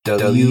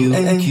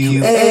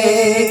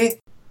WMQA.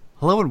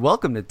 Hello and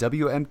welcome to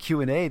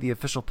WMQ&A, the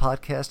official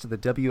podcast of the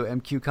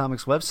WMQ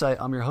Comics website.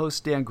 I'm your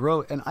host, Dan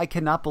Grote, and I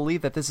cannot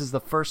believe that this is the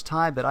first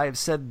time that I have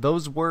said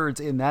those words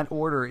in that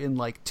order in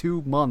like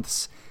 2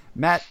 months.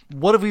 Matt,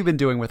 what have we been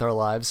doing with our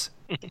lives?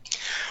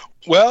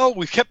 Well,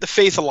 we've kept the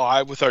faith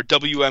alive with our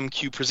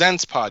WMQ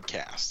Presents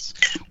podcasts.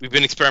 We've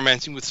been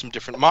experimenting with some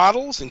different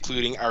models,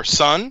 including Our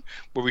Son,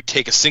 where we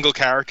take a single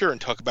character and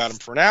talk about him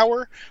for an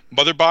hour,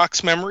 Mother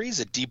Box Memories,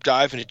 a deep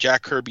dive into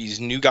Jack Kirby's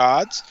New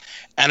Gods,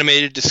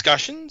 Animated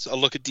Discussions, a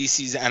look at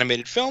DC's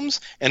animated films,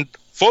 and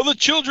For the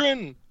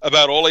Children,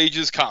 about all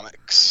ages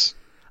comics.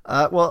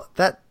 Well,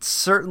 that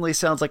certainly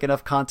sounds like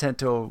enough content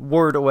to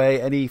ward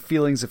away any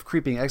feelings of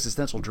creeping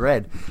existential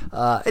dread.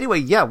 Anyway,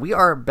 yeah, we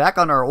are back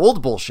on our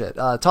old bullshit,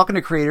 talking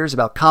to creators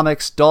about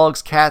comics,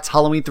 dogs, cats,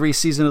 Halloween 3,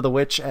 Season of the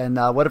Witch, and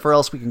whatever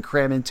else we can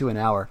cram into an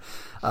hour.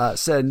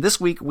 So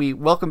this week, we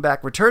welcome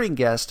back returning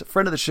guest,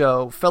 friend of the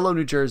show, fellow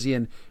New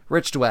Jerseyan,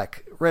 Rich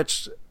Dweck.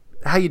 Rich,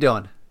 how you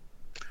doing?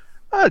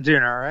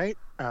 Doing all right.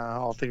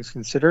 All things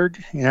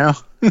considered, you know,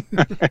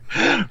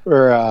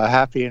 we're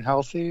happy and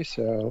healthy,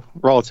 so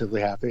relatively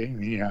happy. I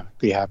mean,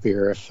 be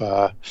happier if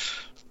the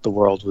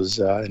world was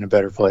in a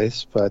better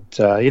place, but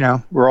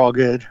we're all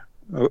good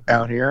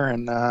out here,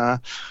 and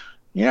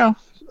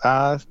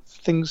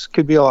things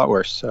could be a lot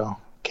worse, so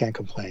can't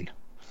complain.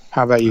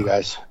 How about you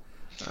guys?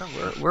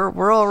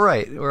 We're all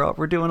right.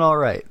 We're doing all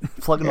right,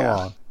 plugging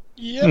along.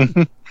 Yeah.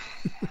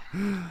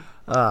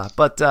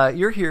 But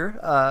you're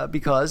here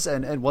because,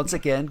 and once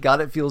again, God,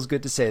 it feels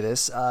good to say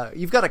this.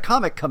 You've got a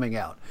comic coming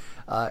out.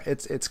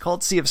 It's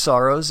called Sea of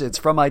Sorrows. It's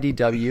from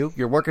IDW.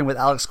 You're working with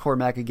Alex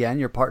Cormack again,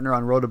 your partner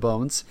on Road of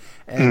Bones.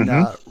 And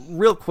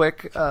real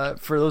quick,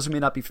 for those who may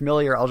not be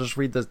familiar, I'll just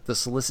read the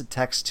solicit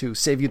text to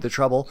save you the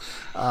trouble.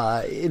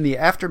 In the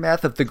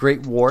aftermath of the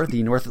Great War,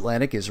 the North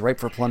Atlantic is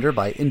ripe for plunder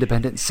by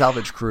independent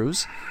salvage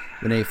crews.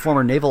 When a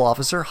former naval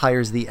officer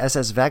hires the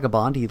SS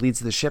Vagabond, he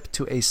leads the ship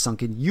to a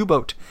sunken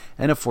U-boat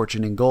and a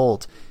fortune in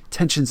gold.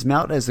 Tensions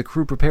mount as the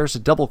crew prepares to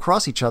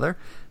double-cross each other,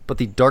 but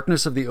the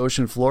darkness of the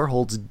ocean floor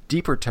holds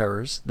deeper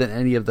terrors than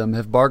any of them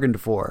have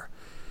bargained for.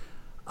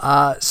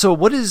 So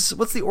what's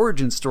the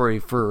origin story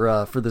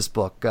for this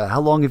book? How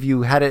long have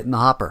you had it in the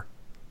hopper?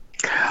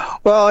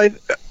 Well,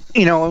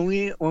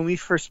 when we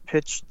first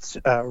pitched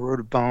Road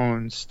of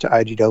Bones to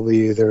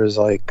IDW, there was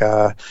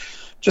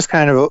just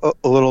kind of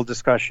a little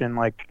discussion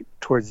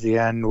towards the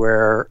end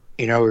where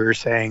we were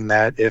saying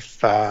that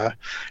if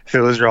it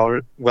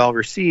was well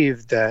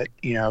received, that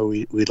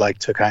we'd like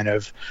to kind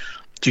of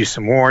do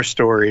some more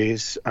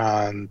stories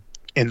in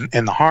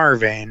the horror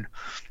vein.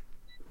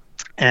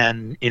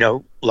 And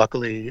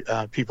luckily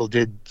people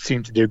did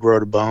seem to dig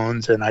Road of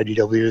Bones, and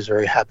IDW was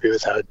very happy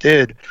with how it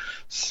did.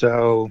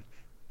 So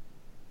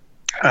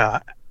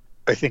I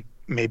think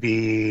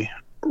maybe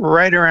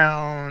right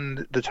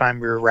around the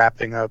time we were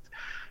wrapping up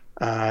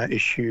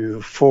issue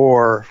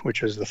 4,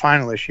 which was the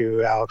final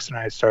issue, Alex and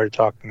I started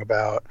talking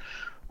about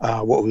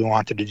what we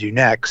wanted to do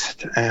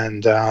next.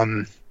 And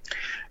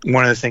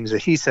one of the things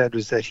that he said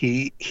was that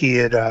he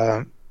had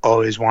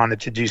always wanted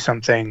to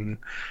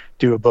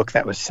do a book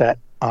that was set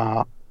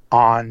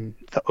on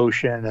the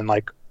ocean and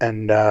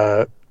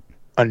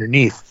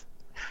underneath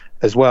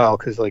as well,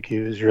 because he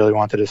was really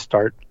wanted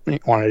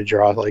to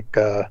draw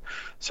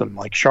some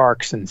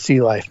sharks and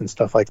sea life and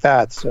stuff like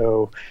that.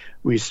 So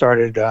we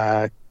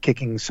started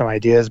kicking some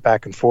ideas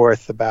back and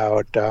forth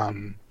about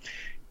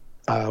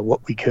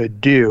what we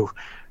could do.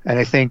 And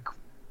I think,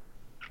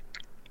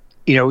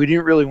 we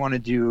didn't really want to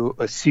do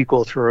a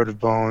sequel to Road of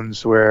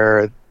Bones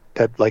that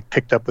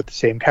picked up with the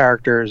same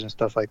characters and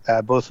stuff like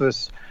that. Both of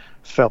us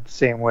felt the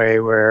same way,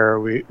 where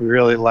we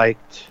really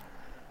liked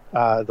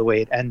the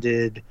way it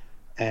ended,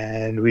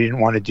 and we didn't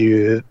want to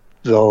do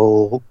the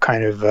whole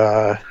kind of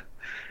a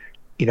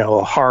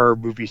horror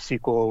movie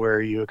sequel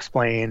where you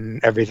explain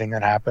everything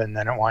that happened,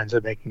 and it winds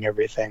up making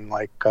everything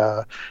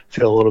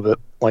feel a little bit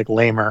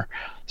lamer.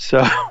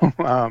 So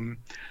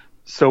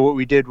so what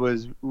we did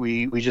was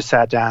we just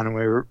sat down and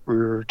we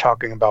were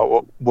talking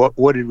about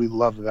what did we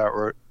love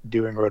about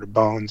doing Road of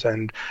Bones,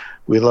 and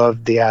we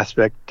loved the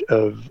aspect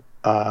of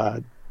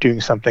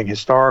doing something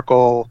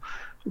historical.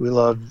 We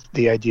loved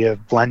the idea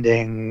of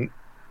blending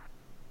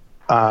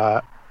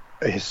a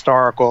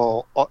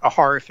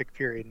horrific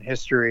period in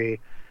history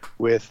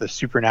with a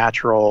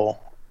supernatural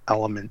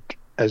element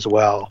as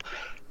well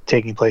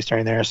taking place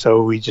during there.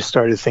 So we just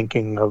started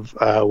thinking of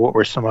what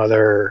were some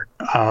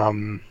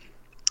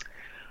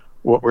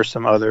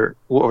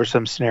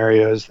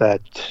scenarios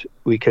that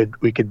we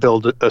could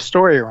build a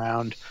story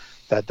around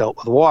that dealt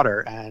with water.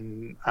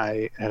 And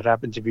I had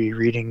happened to be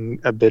reading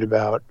a bit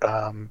about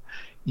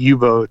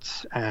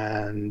U-boats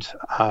and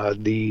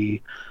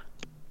the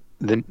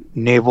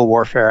naval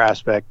warfare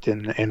aspect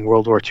in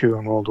World War II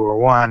and World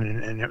War I,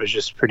 and it was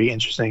just pretty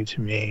interesting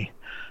to me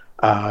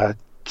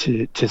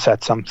to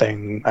set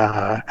something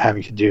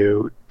having to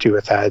do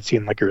with that. It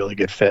seemed like a really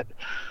good fit.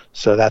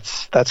 So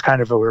that's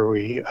kind of where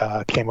we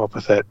came up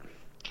with it.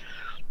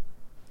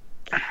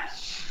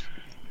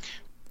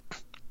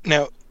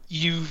 Now,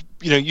 you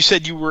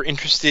said you were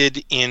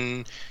interested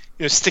in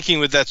sticking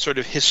with that sort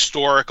of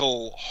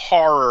historical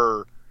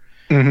horror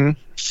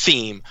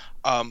theme.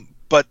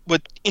 But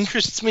what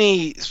interests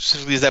me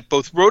specifically is that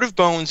both Road of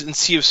Bones and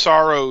Sea of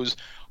Sorrows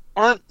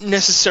aren't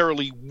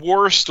necessarily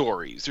war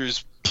stories.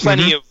 There's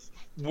plenty of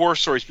war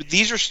stories, but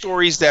these are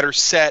stories that are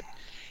set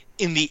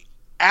in the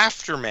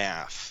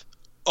aftermath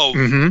of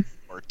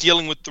war,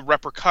 dealing with the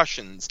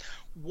repercussions.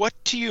 What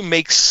to you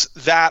makes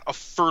that a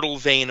fertile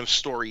vein of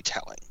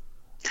storytelling?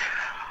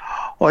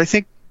 Well, I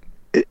think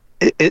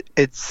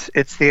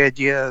it's the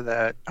idea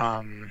that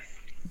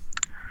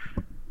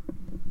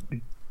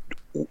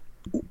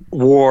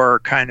war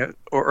kind of,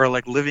 or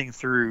like living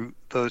through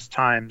those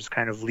times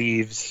kind of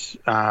leaves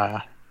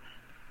an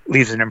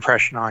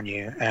impression on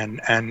you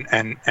and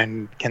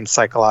can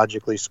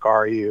psychologically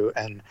scar you.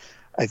 And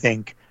I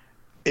think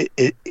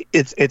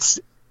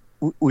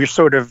we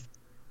sort of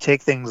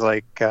take things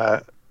like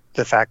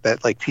the fact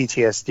that like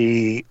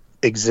PTSD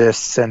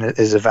exists and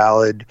is a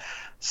valid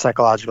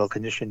psychological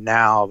condition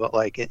now, but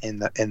like in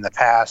the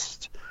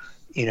past,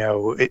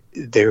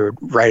 they would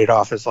write it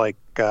off as like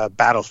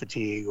battle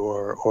fatigue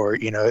or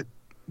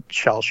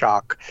shell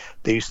shock,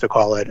 they used to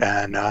call it.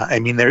 And I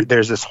mean,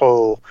 there's this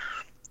whole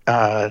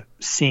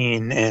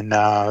scene in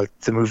the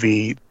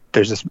movie.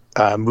 There's this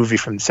movie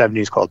from the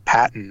 70s called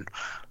Patton,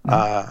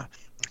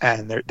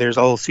 and there's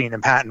a whole scene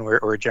in Patton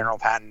where General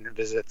Patton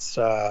visits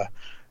an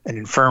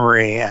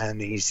infirmary, and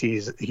he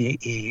sees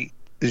he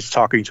is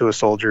talking to a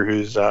soldier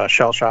who's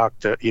shell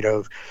shocked,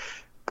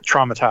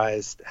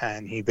 traumatized,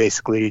 and he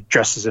basically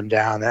dresses him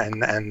down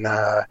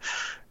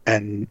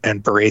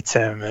and berates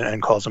him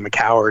and calls him a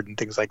coward and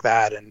things like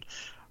that. And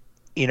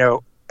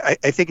I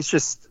think it's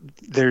just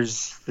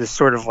there's this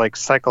sort of like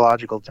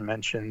psychological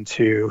dimension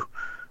to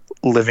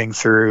living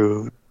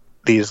through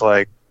these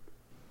like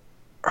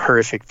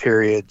horrific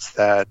periods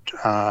that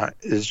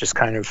is just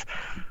kind of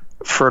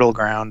fertile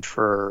ground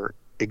for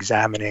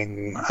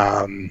examining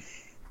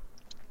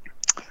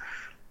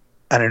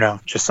I don't know,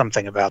 just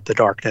something about the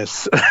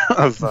darkness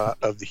of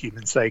the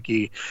human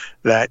psyche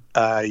that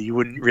you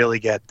wouldn't really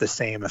get the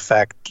same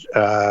effect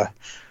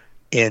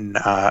in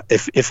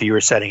if you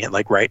were setting it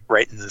like right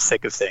in the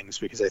thick of things,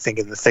 because I think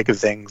in the thick of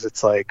things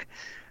it's like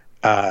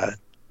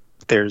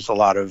there's a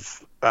lot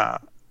of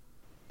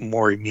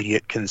more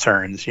immediate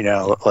concerns,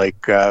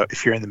 like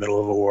if you're in the middle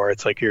of a war,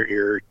 it's like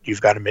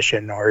you've got a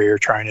mission or you're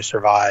trying to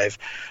survive,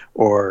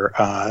 or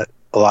a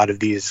lot of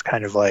these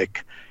kind of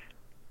like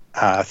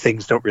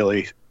things don't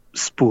really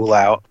spool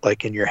out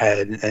like in your head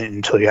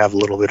until you have a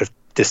little bit of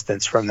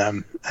distance from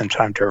them and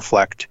time to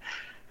reflect,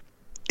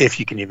 if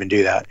you can even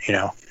do that.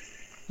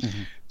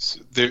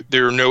 So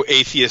there are no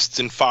atheists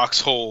in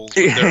foxholes.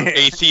 There are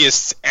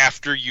atheists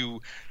after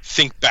you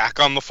think back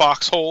on the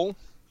foxhole.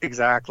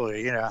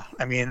 Exactly.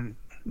 I mean,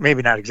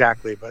 maybe not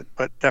exactly, but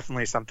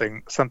definitely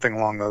something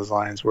along those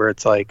lines, where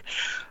it's like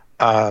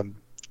I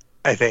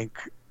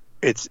think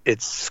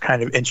it's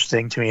kind of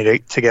interesting to me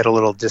to get a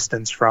little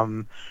distance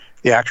from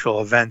the actual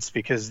events,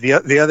 because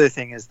the other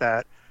thing is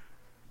that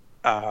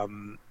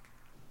when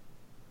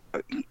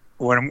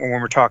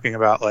we're talking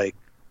about, like,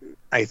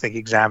 I think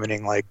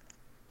examining like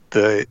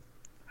the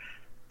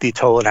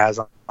toll it has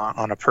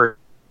on a person,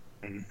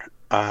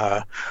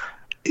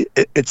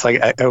 it's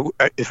like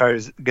if I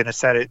was going to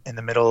set it in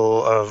the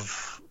middle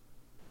of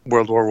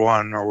World War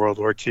I or World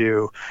War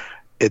II,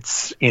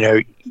 it's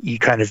you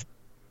kind of,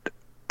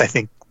 I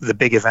think the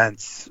big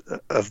events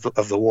of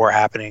the war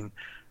happening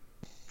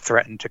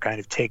threaten to kind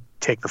of take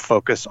the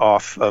focus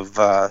off of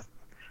the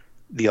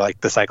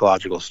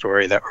psychological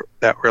story that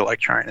we're like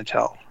trying to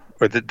tell,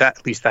 or that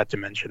at least that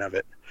dimension of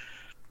it,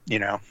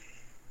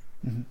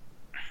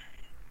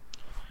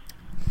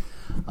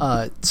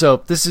 So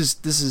this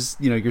is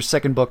your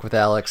second book with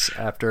Alex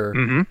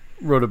after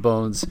Road of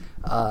Bones.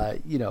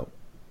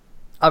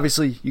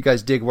 Obviously you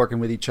guys dig working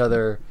with each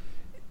other.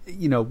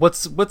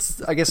 What's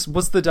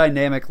the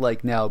dynamic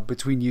like now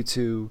between you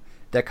two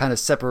that kind of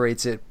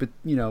separates it, but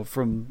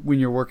from when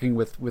you're working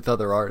with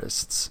other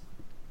artists?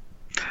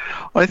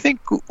 Well, I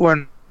think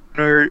when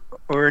we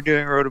were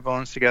doing Road of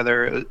Bones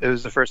together, it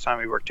was the first time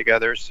we worked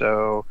together,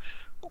 so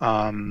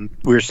we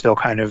were still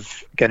kind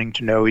of getting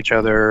to know each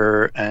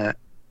other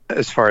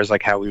as far as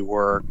like how we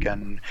work,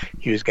 and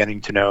he was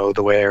getting to know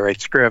the way I write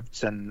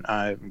scripts, and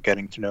I'm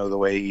getting to know the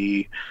way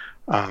he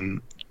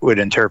would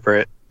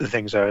interpret the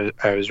things I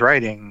was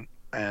writing,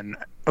 and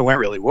it went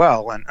really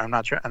well. And I'm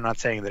not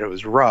saying that it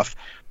was rough,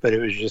 but it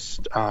was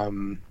just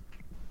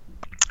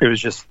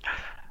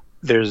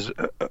there's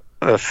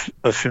a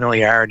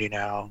familiarity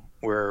now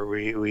where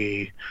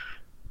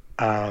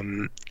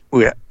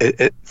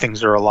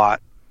things are a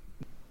lot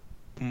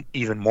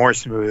even more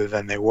smooth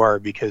than they were,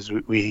 because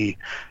we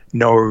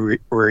know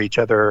where each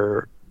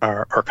other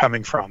are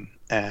coming from,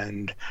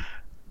 and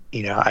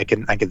I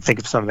can think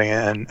of something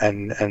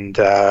and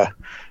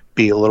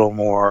be a little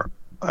more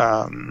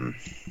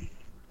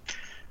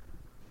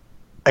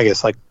I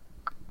guess, like,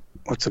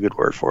 what's a good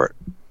word for it,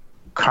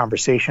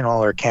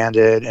 conversational or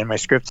candid. And my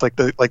scripts, like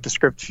the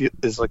script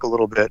is like a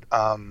little bit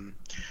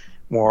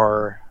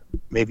more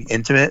maybe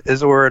intimate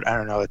is the word. I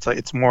don't know. It's like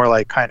it's more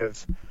like kind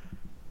of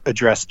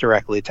addressed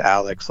directly to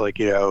Alex, like,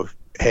 you know,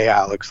 hey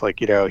Alex,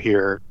 like, you know,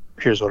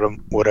 here's what I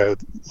would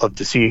love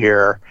to see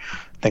here,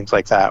 things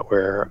like that.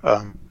 Where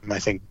I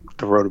think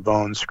the Road of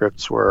Bones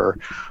scripts were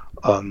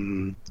a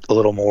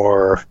little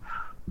more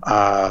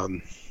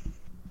kind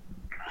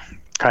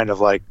of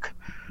like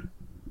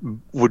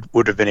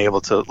would have been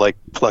able to like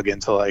plug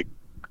into like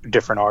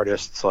different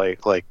artists, like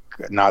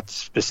not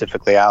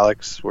specifically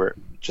Alex, where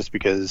just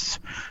because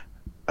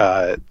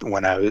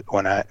when I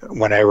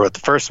wrote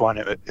the first one,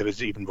 it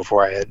was even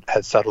before I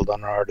had settled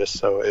on an artist,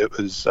 so it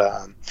was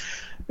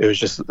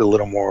just a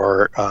little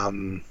more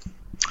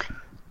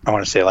I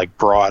want to say like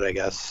broad, I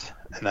guess.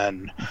 And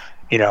then,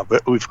 you know,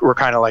 but we're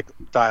kind of like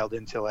dialed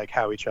into like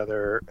how we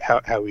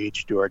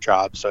each do our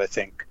jobs. So I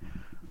think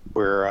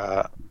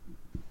we're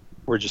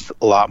just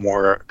a lot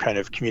more kind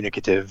of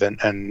communicative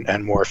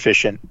and more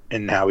efficient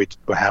in how we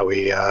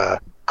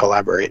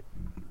collaborate.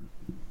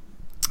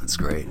 That's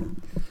great.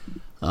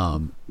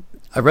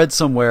 I read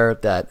somewhere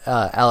that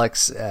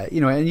Alex,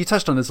 you know, and you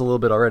touched on this a little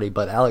bit already,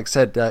 but Alex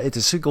said it's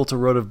a sequel to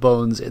Road of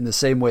Bones in the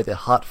same way that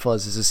Hot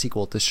Fuzz is a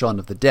sequel to Shaun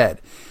of the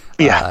Dead.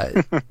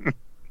 Yeah.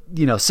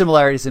 You know,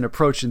 similarities in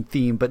approach and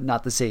theme, but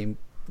not the same,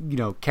 you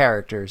know,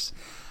 characters.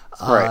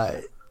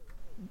 Right.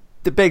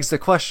 That begs the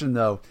question,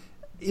 though,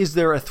 is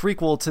there a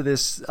threequel to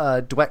this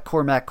Dweck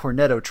Cormac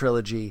Cornetto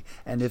trilogy?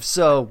 And if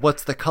so,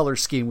 what's the color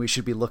scheme we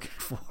should be looking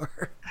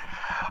for?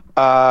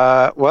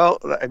 Well,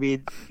 I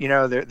mean, you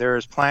know,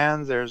 there's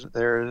plans. There's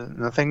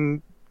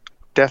nothing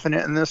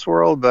definite in this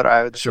world, but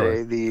I would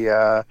say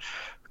the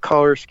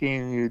color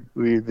scheme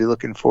we'd be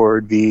looking for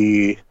would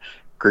be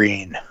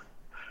green.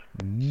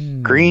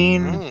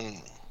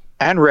 Green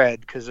and red,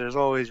 because there's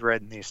always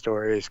red in these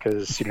stories,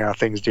 because, you know,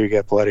 things do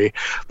get bloody.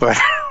 But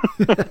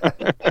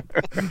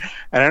and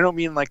I don't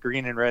mean like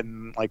green and red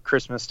in like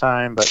Christmas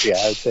time, but yeah,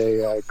 I'd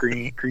say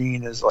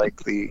green is like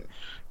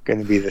going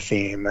to be the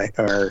theme,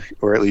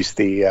 or at least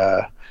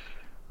the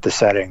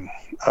setting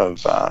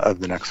of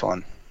the next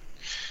one.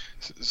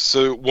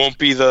 So it won't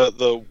be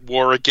the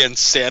war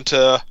against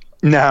Santa.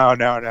 No.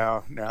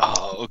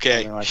 Oh,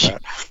 okay. Like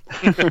that.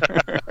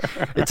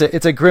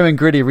 It's a grim and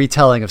gritty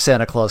retelling of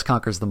Santa Claus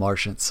Conquers the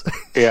Martians.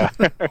 Yeah.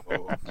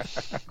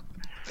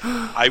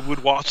 I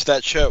would watch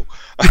that show.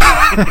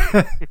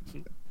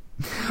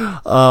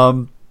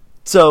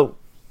 So,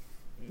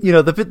 you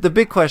know, the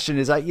big question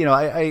is,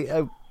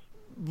 I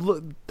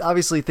look,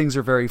 obviously things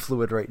are very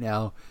fluid right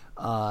now.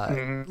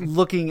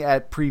 Looking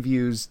at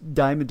previews,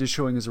 Diamond is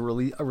showing as a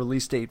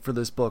release date for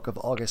this book of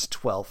August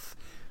 12th.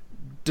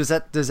 Does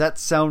that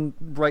sound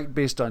right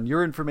based on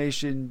your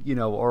information, you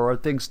know, or are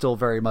things still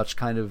very much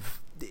kind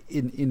of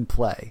in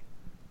play?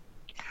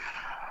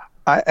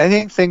 I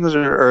think things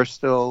are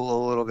still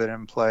a little bit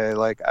in play.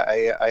 Like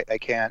I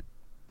can't,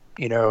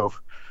 you know,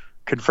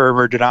 confirm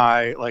or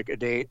deny like a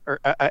date, or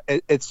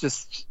it's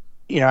just,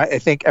 you know, I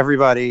think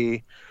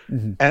everybody,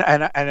 and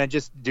I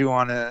just do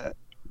want to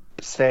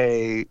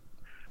say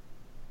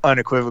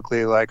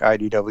unequivocally, like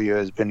IDW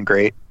has been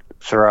great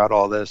throughout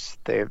all this.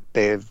 They've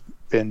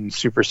been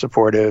super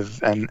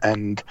supportive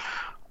and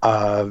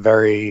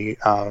very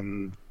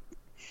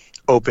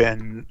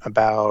open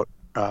about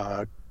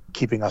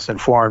keeping us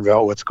informed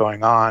about what's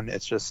going on.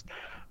 It's just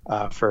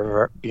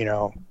for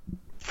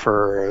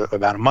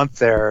about a month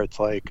there, it's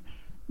like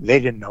they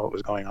didn't know what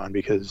was going on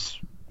because,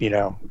 you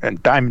know,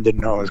 and Diamond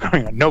didn't know what was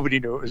going on. Nobody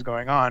knew what was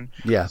going on.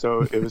 Yeah.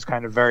 So it was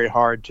kind of very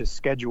hard to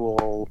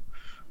schedule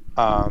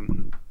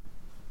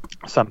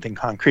something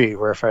concrete,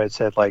 where if I had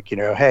said, like, you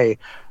know, hey,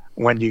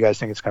 when do you guys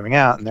think it's coming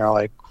out? And they're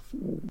like,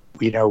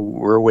 you know,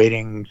 we're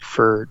waiting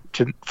for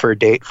a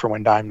date for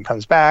when Diamond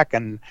comes back.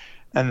 And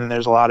then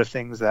there's a lot of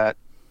things that,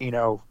 you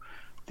know,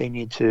 they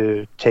need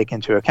to take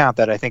into account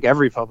that I think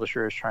every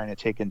publisher is trying to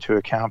take into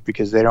account,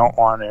 because they don't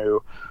want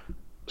to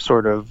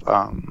sort of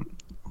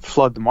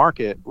flood the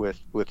market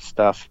with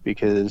stuff,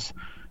 because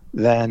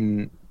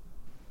then,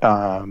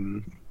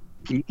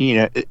 you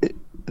know,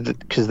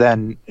 because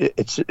then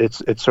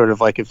it's sort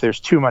of like if there's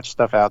too much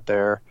stuff out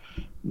there,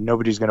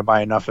 nobody's going to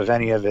buy enough of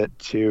any of it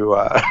to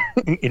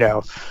you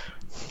know,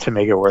 to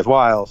make it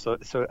worthwhile. So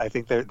I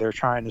think they're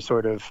trying to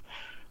sort of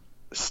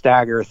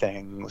stagger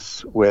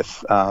things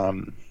with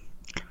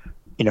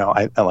you know,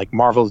 I like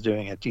Marvel's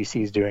doing it,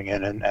 DC's doing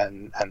it,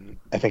 and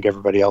I think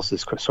everybody else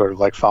is sort of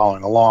like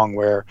following along,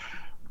 where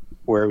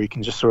we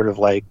can just sort of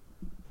like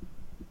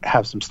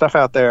have some stuff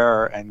out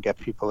there and get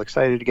people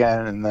excited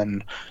again, and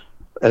then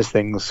as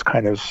things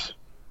kind of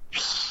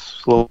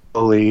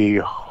slowly,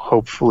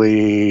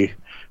 hopefully,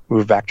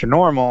 move back to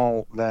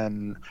normal,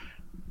 then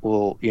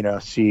we'll, you know,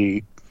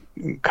 see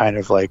kind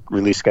of like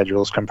release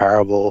schedules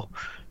comparable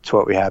to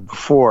what we had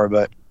before.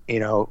 But, you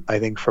know, I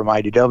think from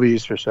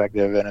IDW's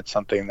perspective, and it's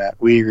something that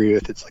we agree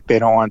with, it's like they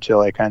don't want to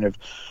like kind of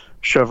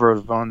shove Road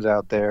of Bones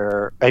out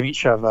there,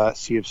 shove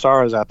Sea of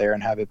Sorrows out there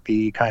and have it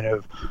be kind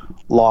of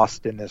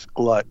lost in this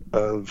glut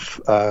of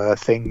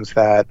things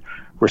that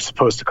were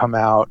supposed to come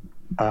out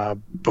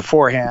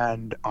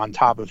beforehand on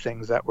top of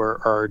things that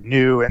are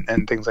new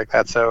and things like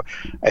that. So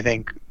I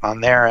think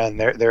on their end,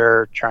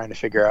 they're trying to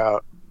figure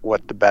out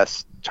what the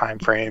best time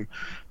frame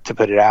to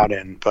put it out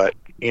in. But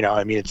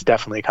I mean, it's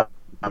definitely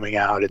coming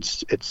out.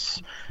 It's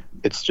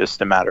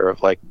just a matter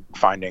of like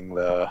finding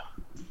the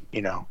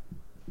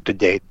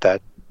date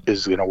that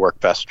is going to work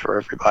best for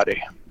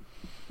everybody.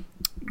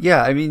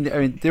 Yeah, I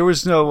mean, there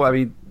was no. I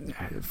mean,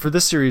 for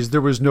this series,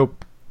 there was no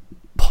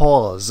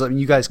pause. I mean,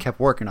 you guys kept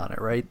working on it,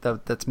 right?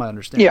 That's my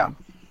understanding.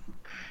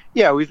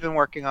 Yeah, we've been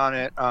working on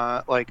it.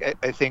 Like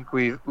I think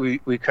we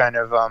kind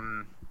of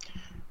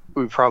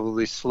we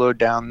probably slowed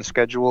down the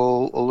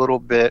schedule a little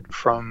bit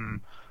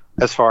from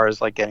as far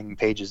as like getting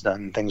pages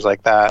done and things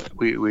like that.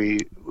 We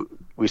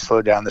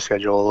slowed down the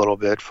schedule a little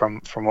bit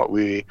from what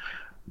we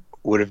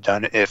would have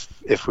done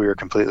if we were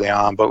completely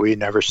on, but we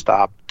never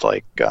stopped.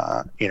 Like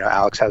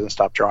Alex hasn't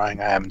stopped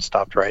drawing, I haven't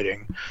stopped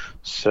writing,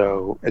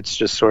 so it's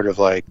just sort of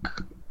like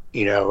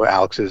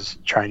Alex is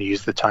trying to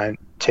use the time,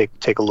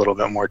 take a little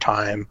bit more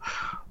time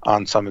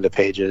on some of the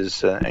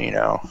pages,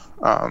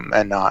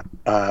 and not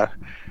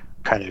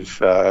kind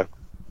of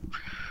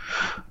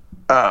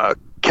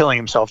killing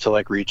himself to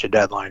like reach a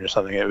deadline or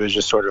something. It was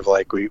just sort of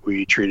like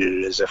we treated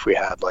it as if we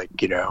had like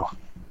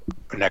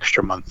an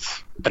extra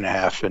month and a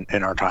half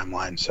in our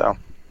timeline. So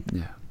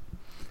yeah,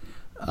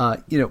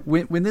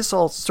 when this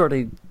all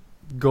started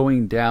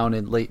going down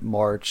in late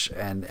March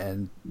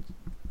and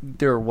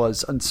there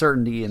was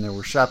uncertainty and there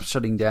were shops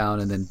shutting down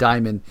and then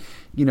Diamond,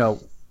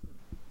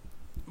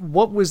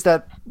 what was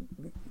that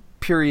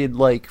period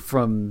like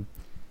from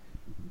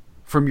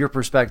your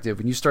perspective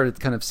when you started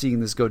kind of seeing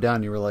this go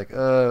down? You were like,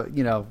 all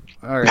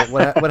right,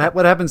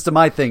 what happens to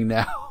my thing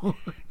now?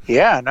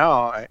 Yeah,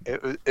 no,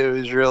 it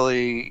was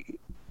really,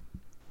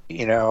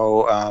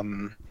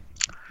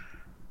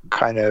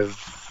 kind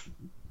of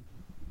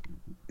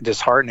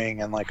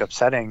disheartening and like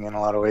upsetting in a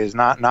lot of ways.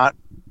 Not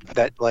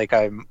that like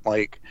I'm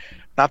like,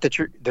 not that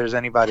there's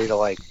anybody to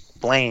like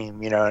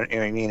blame, you know what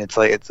I mean? It's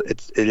like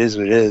it is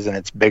what it is, and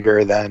it's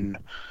bigger than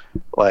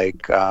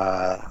like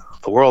the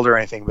world or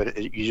anything. But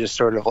you just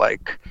sort of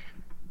like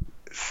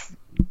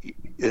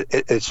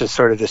it's just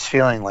sort of this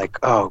feeling like,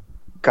 oh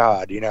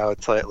God,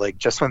 it's like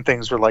just when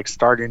things were like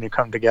starting to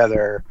come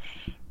together,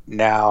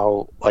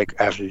 now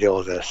like I have to deal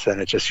with this, and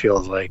it just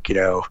feels like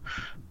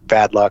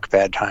bad luck,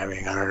 bad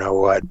timing, I don't know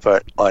what,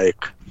 but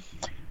like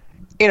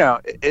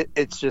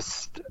it's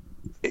just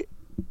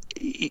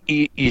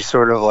you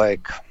sort of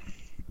like,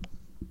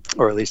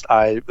 or at least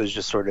I was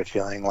just sort of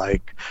feeling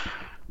like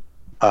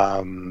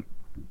a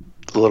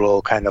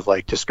little kind of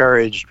like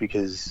discouraged,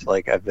 because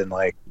like I've been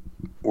like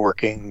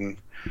working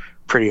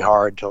pretty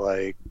hard to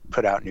like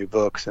put out new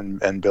books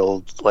and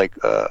build like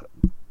a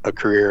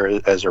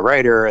career as a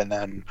writer, and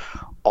then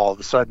all of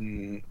a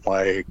sudden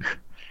like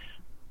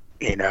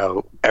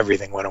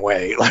everything went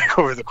away like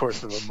over the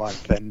course of a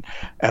month, and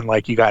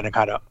like you gotta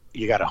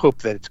hope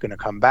that it's going to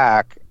come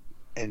back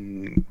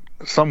in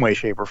some way,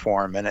 shape, or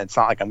form. And it's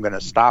not like I'm going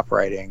to stop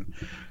writing.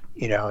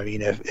 I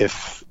mean,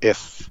 if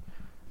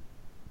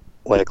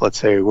like, let's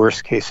say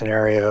worst case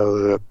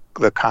scenario,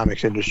 the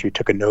comics industry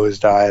took a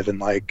nosedive and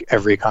like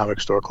every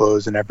comic store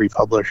closed and every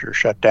publisher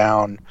shut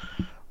down,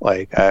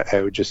 like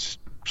I would just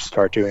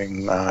start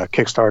doing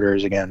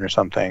Kickstarters again or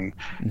something.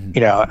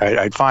 Mm-hmm.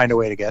 I'd find a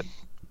way to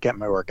get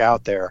my work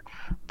out there,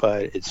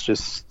 but it's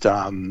just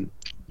I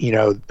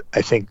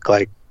think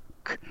like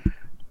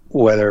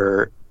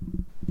whether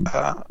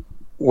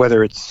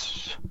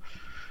it's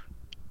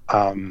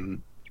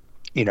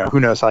who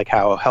knows like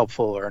how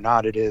helpful or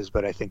not it is,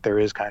 but I think there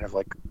is kind of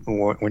like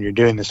when you're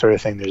doing this sort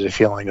of thing, there's a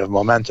feeling of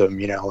momentum,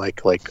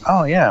 like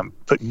oh yeah, I'm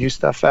putting new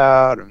stuff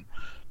out and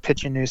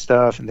pitching new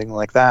stuff and things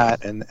like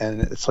that, and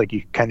it's like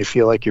you kind of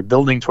feel like you're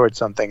building towards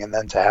something, and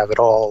then to have it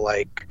all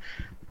like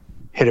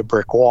hit a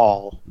brick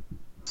wall,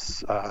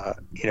 it's a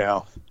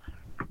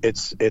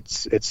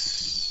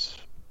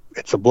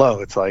blow.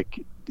 It's like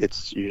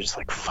you're just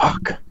like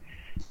fuck,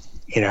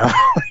 you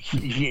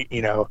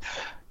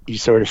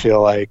sort of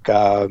feel like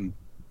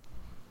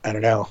I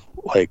don't know,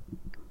 like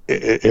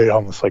it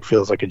almost like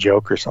feels like a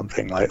joke or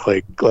something, like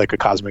a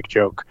cosmic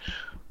joke.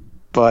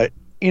 But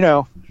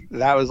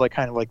that was like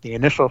kind of like the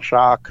initial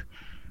shock,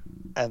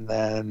 and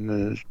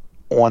then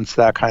once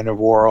that kind of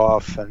wore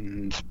off,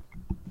 and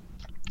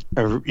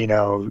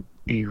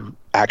you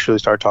actually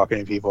start talking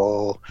to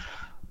people,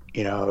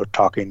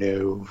 talking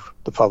to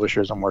the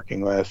publishers I'm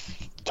working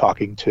with,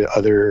 talking to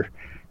other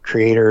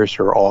creators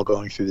who are all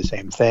going through the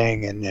same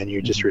thing, and then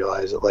you just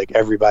realize that like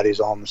everybody's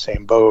all in the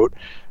same boat,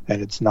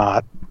 and it's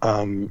not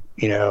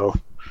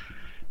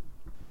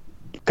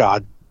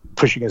God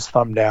pushing his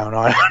thumb down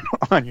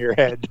on your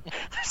head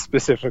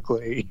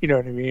specifically, you know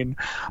what I mean?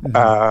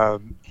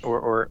 Mm-hmm.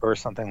 Or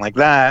something like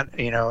that.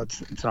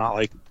 It's not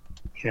like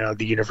the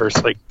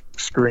universe like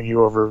screwing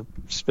you over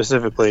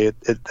specifically.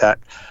 That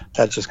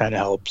just kind of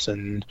helps.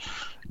 And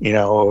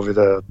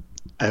over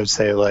I would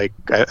say like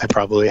I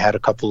probably had a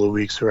couple of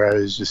weeks where I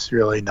was just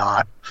really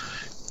not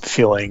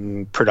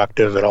feeling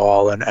productive at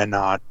all, and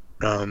not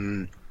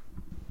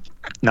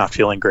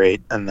feeling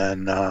great. And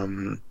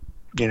then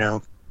you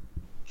know,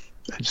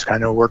 I just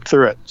kind of worked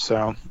through it.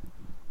 So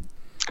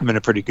I'm in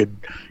a pretty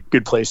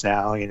good place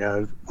now, you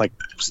know, like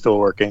still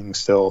working,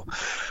 still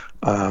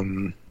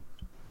on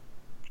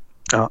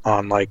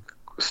like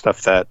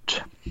stuff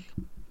that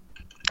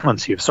on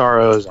Sea of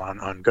Sorrows,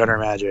 on Gutter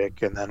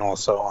Magic, and then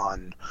also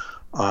on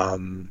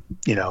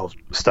you know,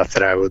 stuff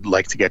that I would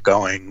like to get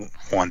going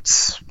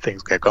once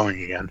things get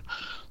going again.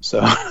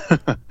 So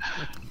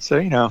so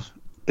you know,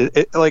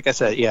 like I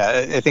said, yeah,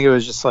 I think it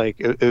was just like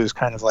it was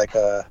kind of like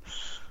a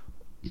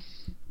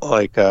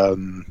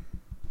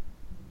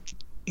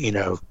you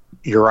know,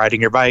 you're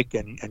riding your bike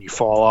and you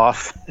fall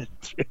off.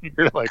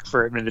 You're like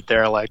for a minute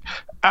there, like,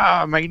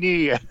 my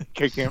knee, I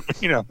can't,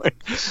 you know, like,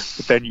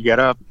 but then you get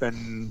up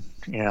and,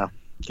 you know,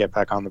 get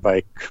back on the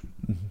bike.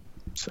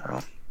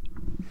 So.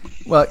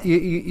 Well,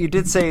 you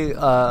did say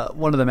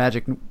one of the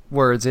magic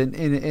words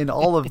in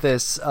all of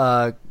this.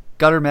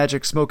 Gutter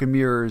Magic: Smoke and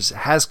Mirrors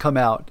has come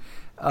out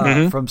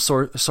from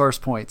Source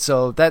Point,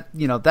 so that,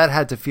 you know, that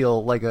had to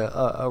feel like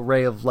a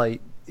ray of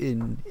light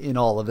in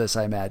all of this,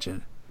 I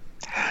imagine.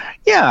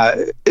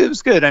 Yeah, it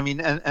was good. I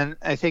mean, and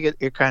I think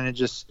it kind of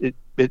just it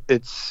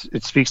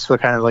speaks to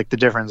kind of like the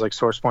difference. Like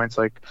Source Point's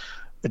like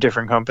a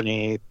different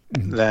company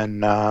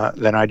than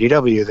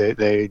IDW.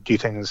 They do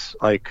things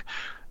like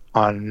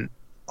on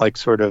like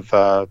sort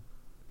of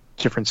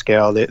different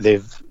scale.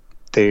 They're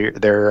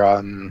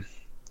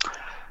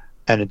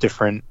and a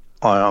different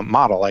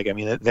model. Like, I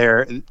mean,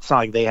 it's not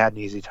like they had an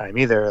easy time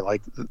either.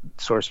 Like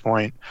Source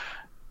Point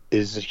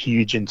is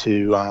huge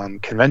into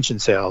convention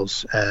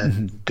sales,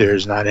 and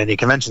there's not any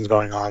conventions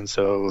going on,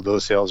 so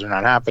those sales are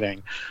not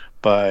happening.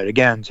 But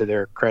again, to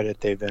their credit,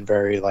 they've been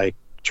very like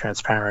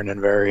transparent and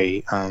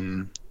very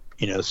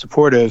you know,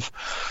 supportive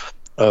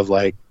of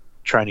like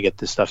trying to get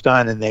this stuff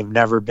done, and they've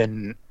never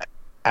been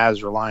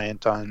as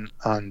reliant on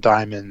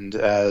Diamond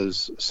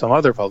as some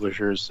other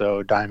publishers,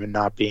 so Diamond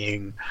not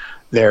being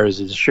there as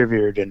a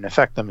distributor didn't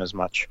affect them as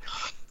much.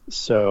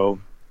 So,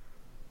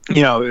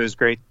 you know, it was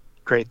great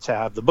to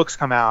have the books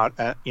come out.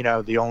 You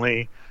know, the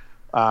only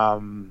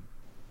kind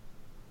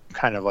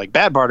of like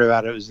bad part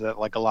about it was that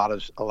like a lot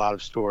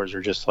of stores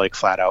are just like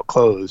flat out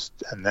closed,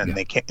 and then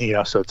they can't, you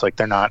know, so it's like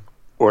they're not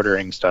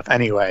ordering stuff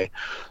anyway.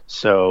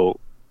 So,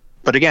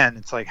 but again,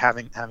 it's like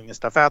having the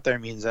stuff out there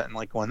means that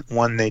like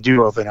when they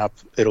do open up,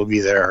 it'll be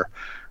there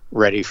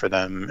ready for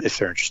them if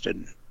they're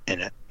interested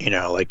in it. You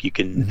know, like you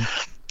can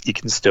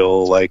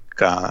still like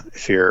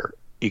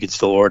you can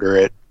still order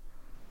it.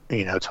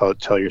 You know,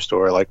 tell your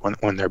store like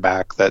when they're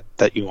back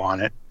that you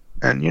want it,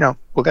 and, you know,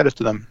 we'll get it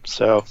to them.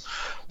 So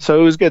it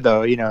was good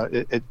though. You know,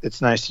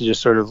 it's nice to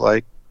just sort of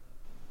like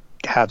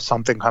have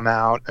something come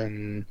out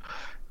and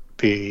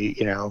be,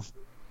 you know,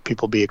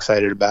 people be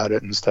excited about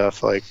it and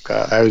stuff. Like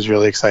I was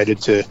really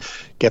excited to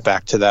get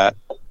back to that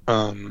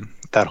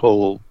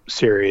whole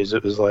series.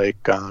 It was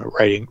like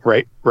writing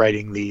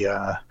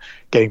the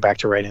getting back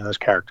to writing those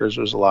characters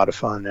was a lot of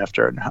fun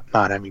after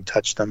not having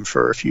touched them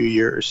for a few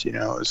years. You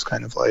know, it was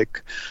kind of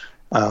like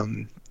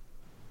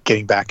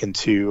getting back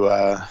into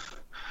a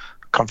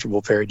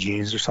comfortable pair of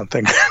jeans or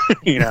something.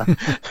 You know,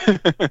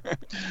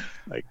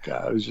 like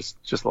it was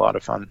just a lot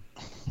of fun.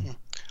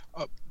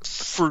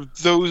 For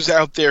those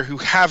out there who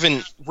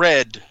haven't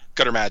read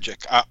Gutter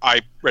Magic,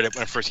 I read it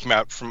when it first came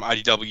out from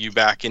IDW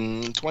back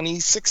in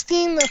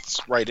 2016.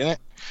 That's right, in it.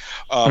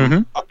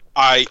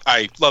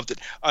 I loved it.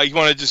 You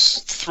want to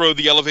just throw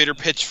the elevator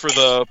pitch for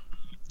the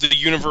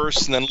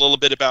universe and then a little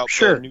bit about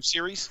the new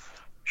series?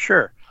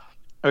 Sure.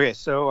 Okay,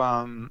 so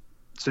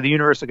the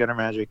universe of Gutter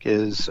Magic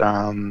is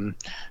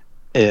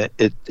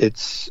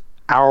it's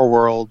our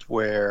world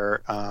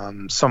where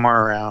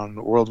somewhere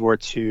around World War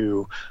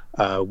II,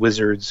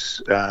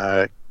 wizards,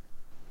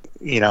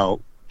 you know,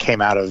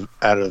 came out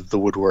of the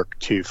woodwork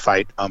to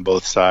fight on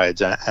both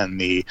sides, and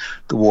the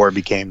war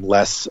became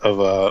less of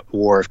a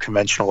war of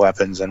conventional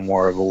weapons and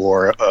more of a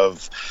war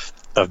of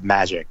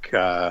magic.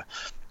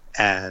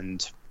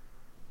 And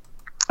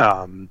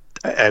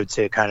I would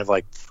say kind of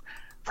like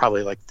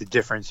probably like the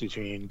difference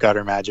between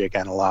Gutter Magic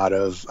and a lot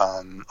of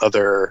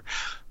other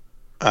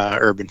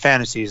urban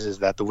fantasies is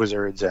that the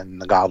wizards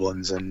and the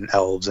goblins and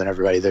elves and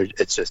everybody,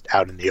 it's just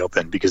out in the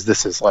open, because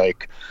this is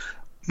like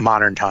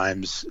modern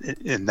times,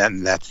 and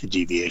then that's the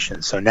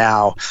deviation. So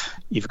now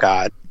you've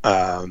got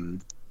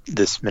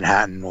this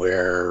Manhattan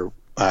where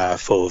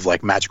full of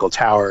like magical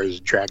towers,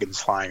 dragons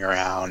flying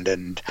around,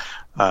 and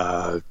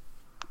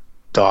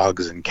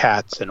dogs and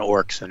cats and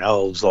orcs and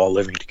elves all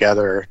living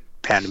together,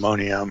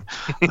 pandemonium.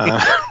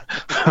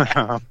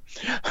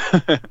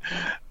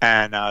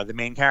 And the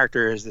main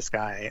character is this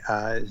guy.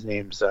 His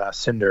name's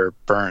Cinder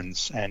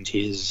Burns, and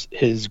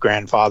his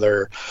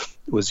grandfather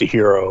was a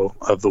hero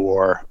of the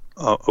war,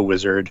 a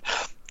wizard,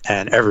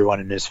 and everyone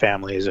in his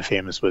family is a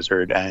famous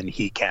wizard, and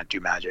he can't do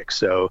magic.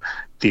 So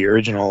the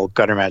original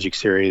Gutter Magic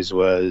series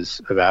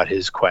was about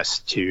his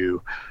quest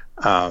to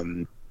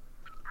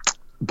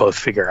both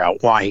figure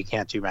out why he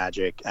can't do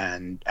magic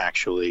and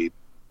actually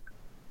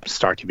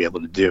start to be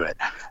able to do it.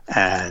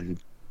 And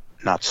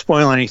not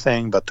spoil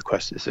anything, but the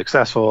quest is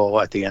successful.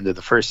 At the end of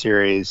the first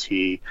series,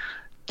 he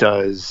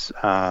does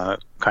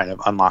kind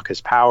of unlock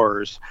his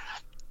powers.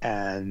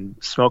 And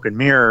Smoke and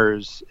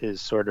Mirrors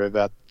is sort of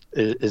about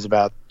I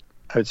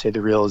would say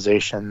the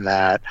realization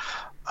that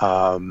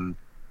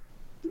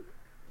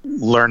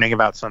learning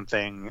about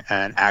something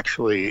and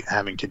actually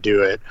having to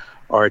do it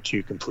are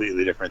two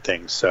completely different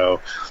things.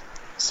 So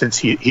since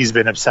he's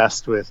been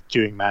obsessed with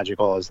doing magic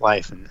all his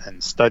life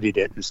and studied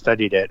it,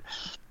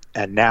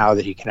 and now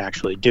that he can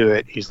actually do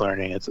it, he's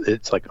learning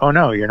it's like, oh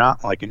no, you're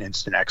not like an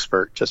instant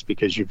expert just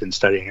because you've been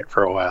studying it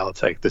for a while.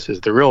 It's like, this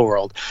is the real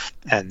world,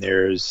 and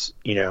there's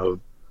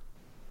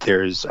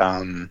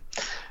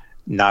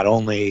not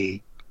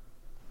only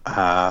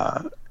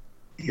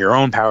your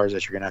own powers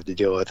that you're going to have to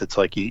deal with. It's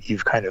like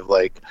you've kind of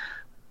like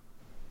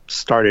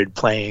started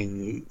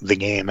playing the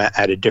game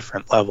at a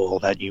different level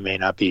that you may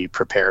not be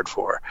prepared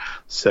for.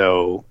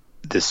 So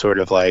this sort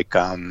of like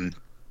one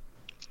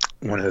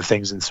of the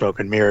things in Smoke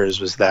and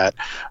Mirrors was that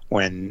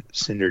when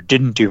Cinder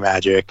didn't do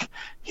magic,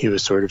 he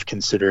was sort of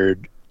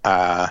considered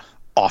off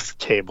the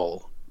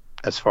table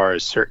as far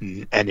as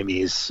certain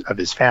enemies of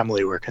his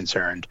family were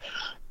concerned.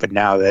 But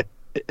now that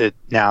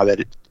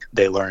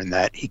they learn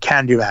that he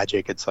can do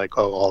magic, it's like,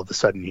 oh, all of a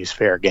sudden he's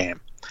fair game.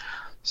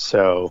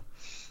 So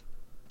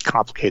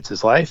complicates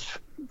his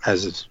life,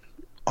 as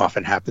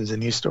often happens in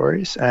these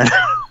stories, and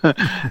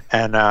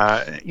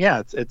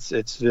yeah,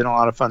 it's been a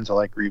lot of fun to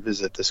like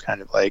revisit this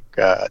kind of like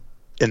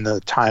in the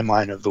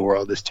timeline of the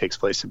world. This takes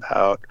place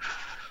about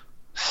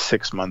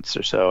 6 months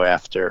or so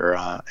after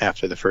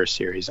the first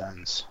series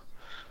ends.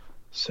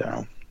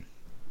 So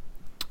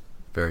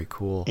very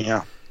cool.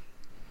 Yeah.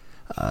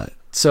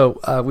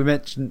 So we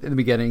mentioned in the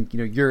beginning,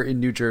 you're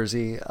in New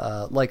Jersey,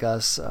 like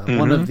us,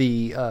 one of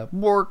the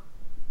more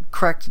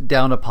cracked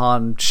down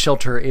upon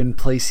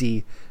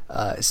shelter-in-placey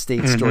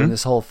states during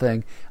this whole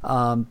thing.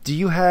 Do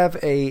you have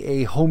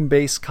a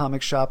home-based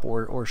comic shop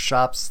or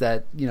shops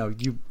that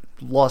you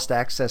lost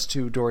access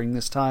to during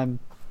this time?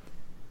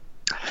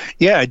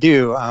 Yeah, I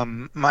do.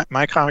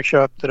 My comic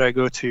shop that I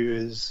go to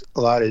is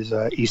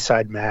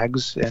Eastside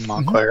Mags in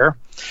Montclair.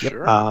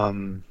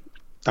 Yep.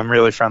 I'm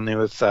really friendly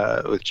with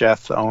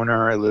Jeff, the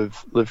owner. I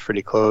live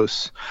pretty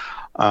close,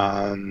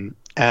 and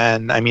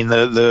I mean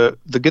the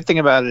good thing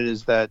about it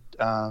is that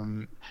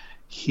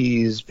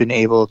he's been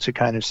able to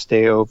kind of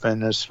stay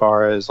open as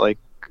far as like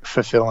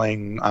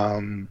fulfilling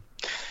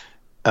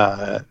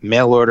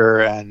mail order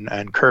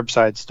and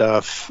curbside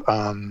stuff.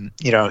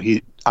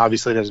 He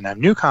obviously doesn't have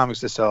new comics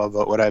to sell,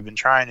 but what I've been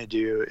trying to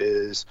do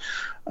is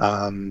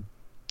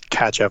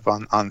catch up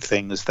on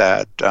things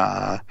that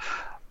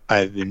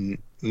I've been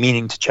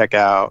meaning to check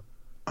out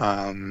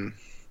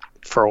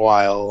for a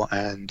while,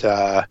 and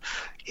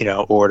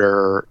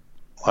order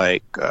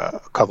like a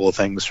couple of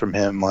things from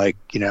him, like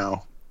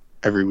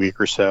every week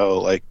or so,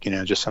 like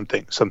just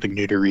something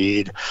new to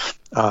read.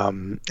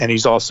 And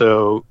he's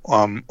also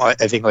I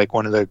think like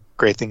one of the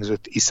great things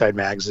with Eastside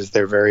Mags is it's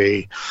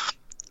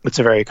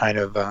a very kind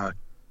of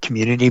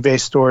community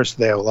based store, so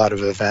they have a lot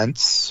of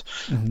events.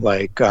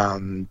 Like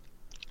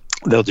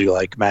they'll do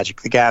like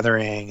Magic the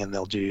Gathering, and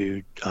they'll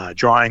do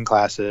drawing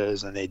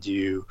classes, and they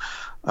do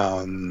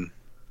Dungeons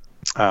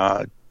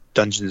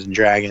and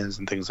Dragons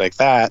and things like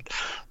that.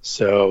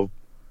 So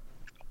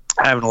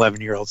I have an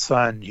 11-year-old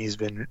son. He's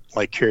been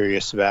like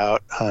curious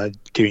about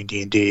doing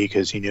D&D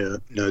because he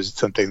knows it's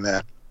something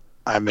that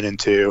I've been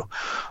into.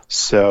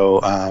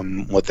 So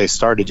what they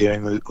started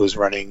doing was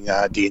running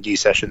D&D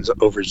sessions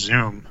over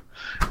Zoom,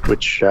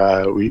 which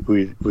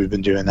we've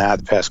been doing that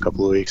the past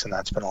couple of weeks, and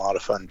that's been a lot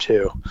of fun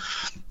too.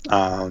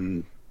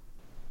 An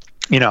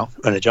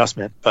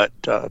adjustment, but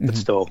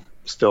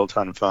still a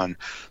ton of fun.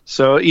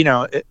 So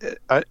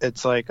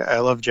it's like, I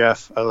love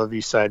Jeff, I love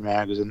Eastside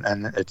Mags,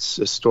 and it's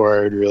a store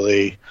I would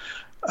really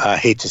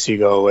hate to see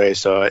go away.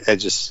 So I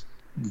just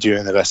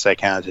doing the best I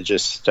can to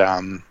just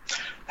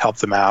help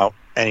them out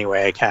any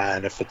way I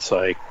can. If it's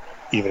like,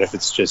 even if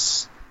it's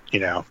just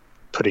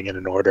putting in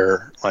an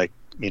order, like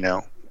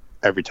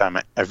every time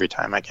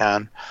I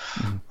can,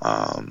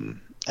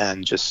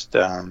 and just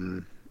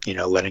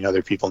letting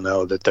other people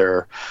know that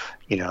they're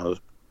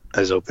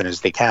as open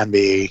as they can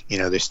be.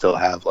 They still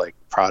have like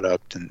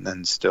product and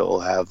then still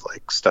have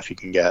like stuff you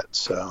can get.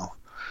 So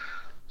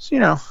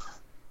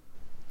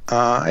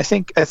I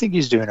think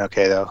he's doing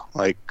okay though.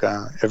 Like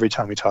every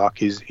time we talk,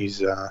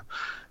 he's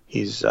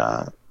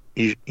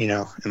in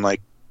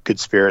like good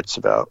spirits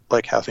about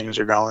like how things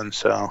are going.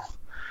 So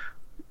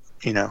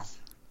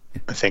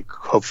I think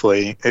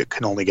hopefully it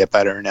can only get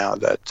better now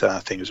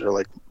that things are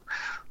like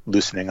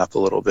loosening up a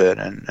little bit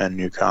and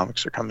new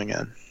comics are coming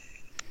in.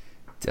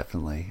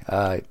 Definitely.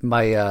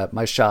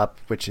 My shop,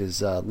 which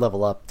is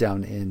Level Up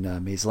down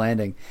in Mays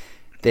Landing,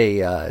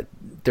 they're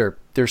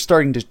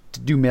starting to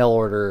do mail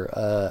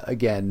order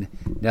again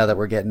now that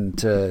we're getting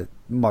to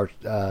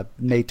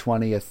May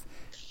 20th,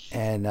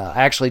 and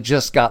I actually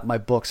just got my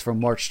books from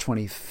March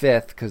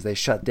 25th because they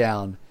shut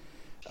down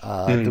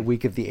the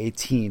week of the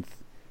 18th.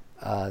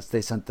 So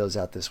they sent those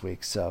out this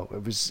week,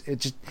 so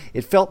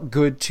it felt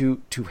good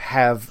to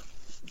have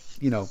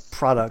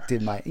product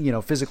in my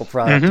physical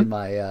product in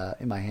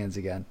my hands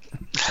again.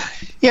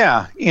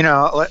 Yeah,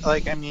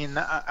 like I mean,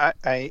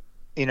 I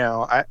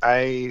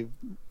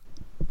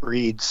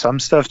read some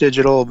stuff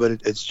digital,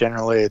 but it's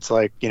generally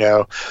like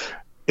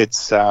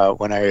it's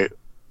when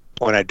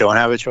I don't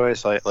have a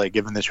choice, like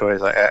given the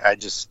choice,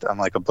 I'm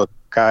like a book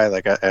guy.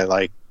 Like I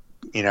like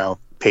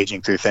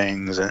paging through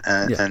things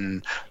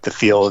and the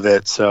feel of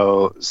it.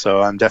 So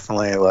I'm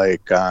definitely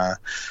like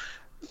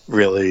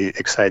really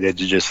excited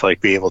to just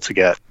like be able to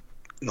get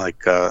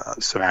like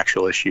some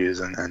actual issues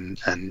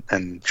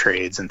and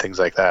trades and things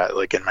like that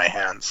like in my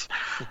hands.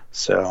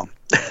 So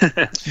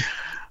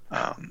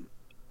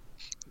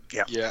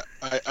yeah,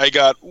 I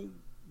got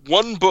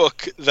one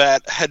book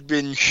that had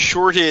been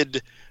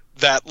shorted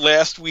that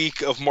last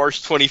week of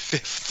March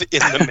 25th in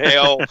the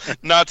mail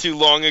not too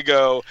long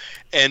ago,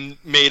 and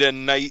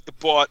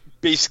bought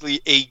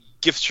basically a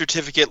gift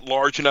certificate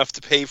large enough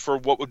to pay for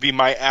what would be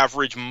my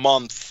average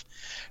month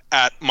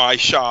at my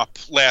shop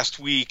last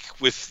week,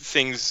 with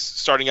things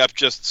starting up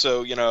just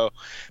so,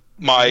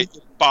 my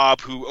Bob,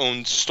 who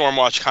owns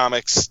Stormwatch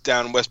Comics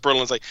down in West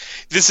Berlin, is like,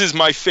 this is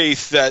my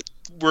faith that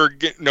we're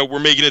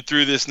making it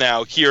through this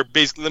now. Here,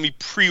 basically, let me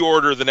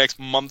pre-order the next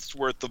month's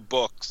worth of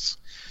books,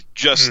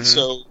 just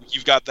so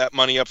you've got that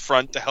money up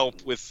front to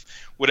help with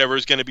whatever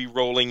is going to be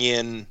rolling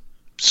in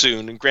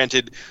soon. And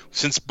granted,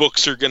 since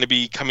books are going to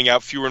be coming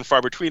out fewer and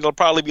far between, it'll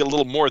probably be a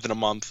little more than a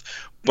month,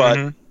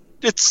 but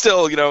it's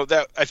still,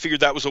 that I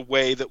figured that was a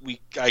way that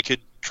I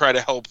could try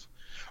to help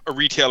a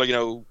retailer,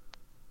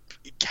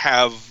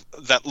 have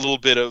that little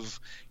bit of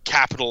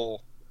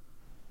capital.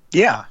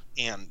 Yeah.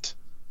 And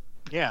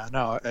yeah,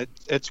 no,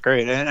 it's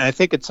great. And I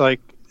think it's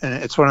like, and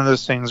it's one of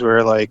those things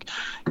where like,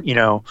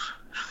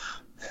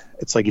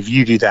 it's like if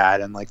you do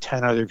that and like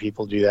 10 other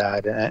people do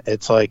that, and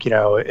it's like,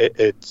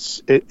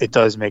 it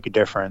does make a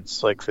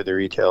difference, like for the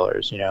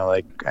retailers,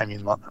 like, I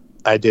mean,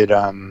 I did,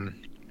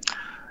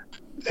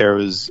 there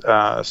was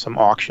some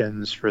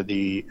auctions for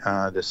the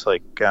this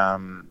like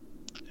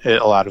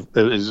it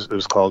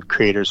was called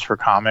Creators for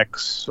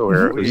Comics,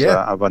 or it was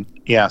a bunch.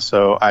 Yeah,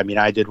 so I mean,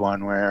 I did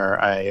one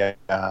where I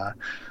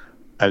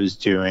was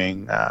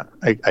doing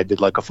I did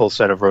like a full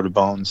set of Road of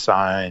Bones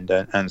signed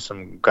and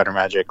some Gutter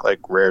Magic like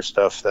rare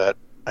stuff that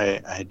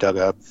I dug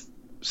up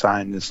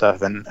signed and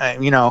stuff, and I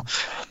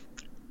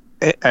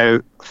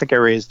think I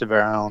raised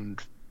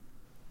around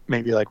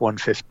maybe like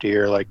 150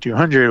 or like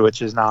 200,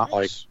 which is not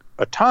like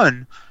a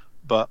ton,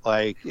 but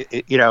like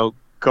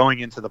going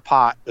into the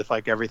pot with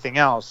like everything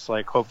else,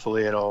 like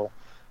hopefully it'll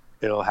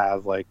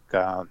have like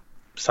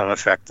some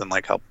effect and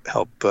like help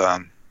a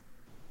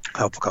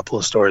couple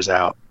of stores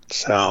out.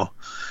 So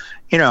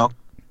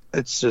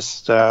it's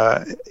just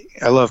I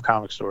love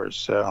comic stores,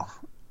 so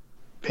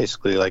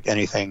basically like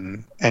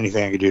anything I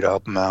could do to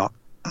help them out,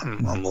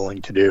 I'm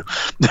willing to do.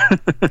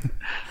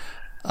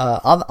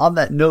 On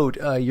that note,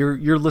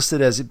 you're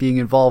listed as being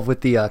involved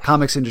with the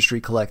Comics Industry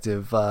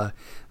Collective,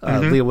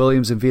 Leah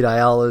Williams and Vita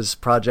Ayala's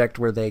project,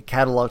 where they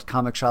cataloged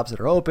comic shops that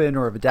are open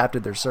or have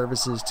adapted their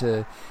services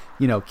to,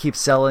 keep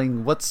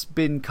selling. What's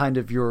been kind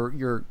of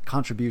your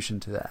contribution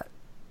to that?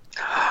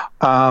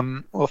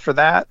 Well, for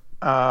that,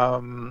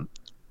 a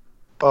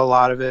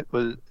lot of it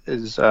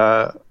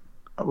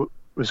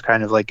was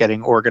kind of like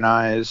getting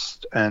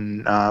organized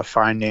and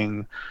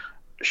finding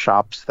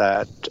shops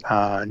that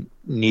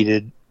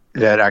needed.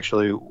 That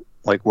actually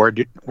like we're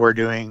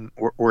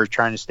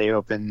trying to stay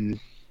open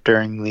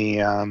during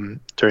the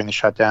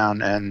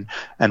shutdown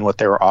and what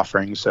they were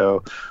offering.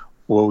 So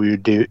what we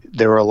would do,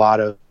 there were a lot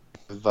of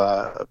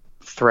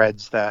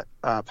threads that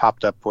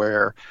popped up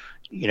where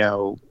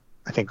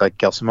I think like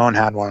Gail Simone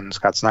had one,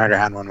 Scott Snyder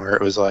had one, where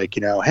it was like,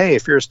 hey,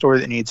 if you're a store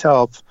that needs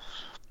help,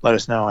 let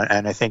us know.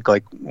 And I think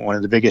like one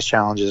of the biggest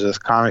challenges of the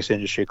Comics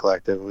Industry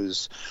Collective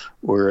was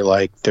we're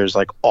like, there's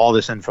like all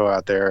this info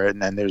out there,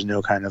 and then there's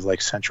no kind of like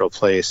central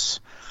place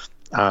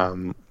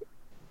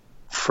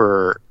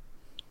for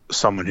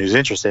someone who's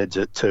interested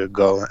to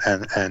go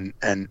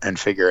and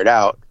figure it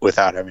out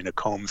without having to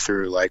comb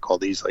through like all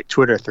these like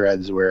Twitter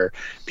threads where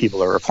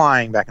people are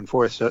replying back and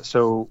forth.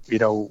 So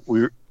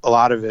a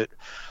lot of it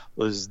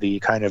was the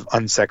kind of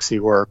unsexy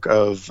work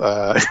of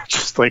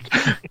just like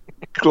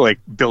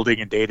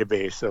building a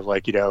database of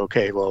like,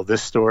 okay, well,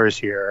 this store is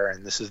here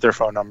and this is their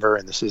phone number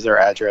and this is their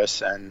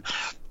address and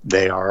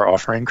they are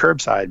offering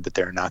curbside, but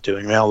they're not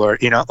doing mail order,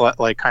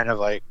 like kind of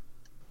like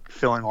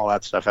filling all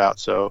that stuff out.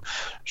 So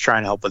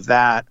trying to help with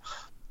that.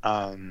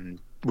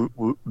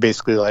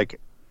 Basically like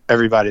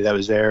everybody that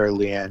was there,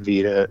 Leanne,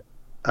 Vita,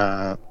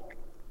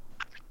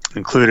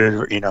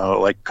 included,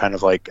 like kind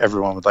of like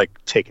everyone would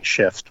like take a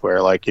shift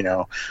where like, we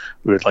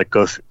would like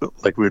go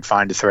we would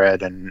find a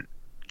thread and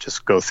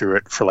just go through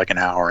it for like an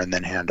hour and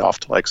then hand off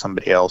to like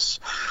somebody else.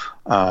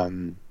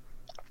 And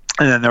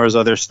then there was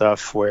other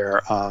stuff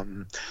where,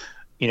 in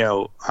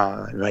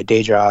my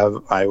day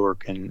job, I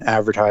work in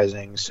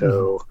advertising.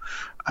 So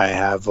I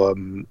have a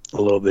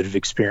little bit of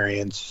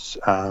experience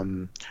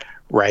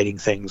writing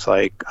things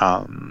like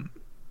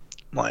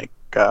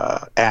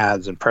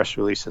ads and press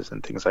releases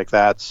and things like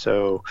that.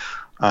 So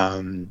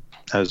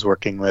I was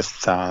working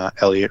with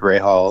Elliot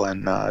Rahal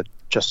and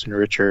Justin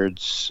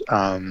Richards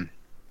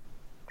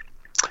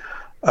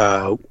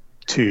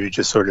to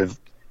just sort of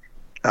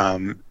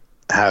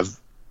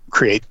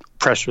create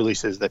press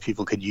releases that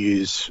people could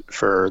use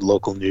for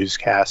local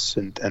newscasts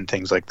and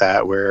things like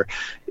that, where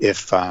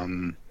if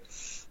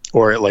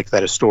or like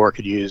that a store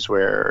could use,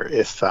 where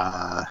if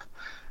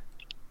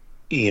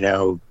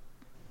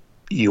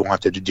you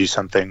wanted to do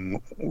something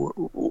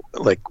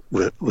like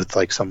with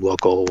like some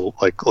local,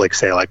 like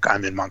say like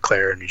I'm in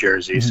Montclair, New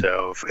Jersey. Mm-hmm.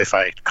 So if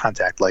I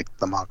contact like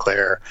the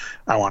Montclair,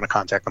 I want to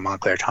contact the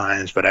Montclair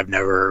Times, but I've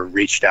never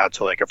reached out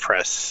to like a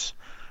press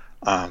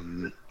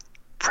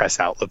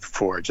outlet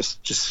before.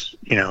 Just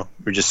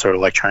we're just sort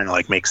of like trying to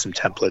like make some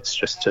templates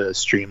just to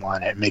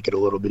streamline it and make it a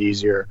little bit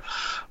easier.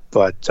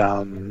 But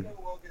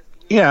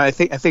I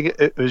think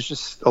it was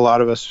just a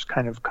lot of us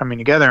kind of coming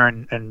together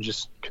and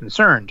just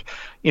concerned,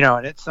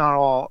 and it's not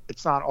all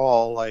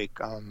like,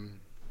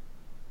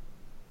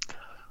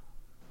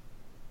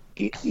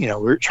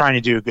 we're trying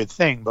to do a good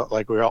thing, but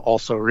like we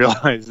also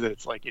realize that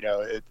it's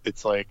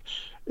like,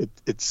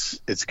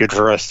 it's good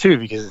for us too,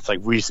 because it's like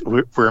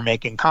we're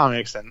making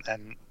comics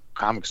and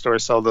comic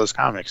stores sell those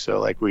comics. So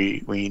like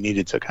we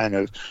needed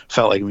to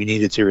felt like we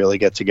needed to really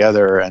get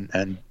together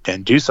and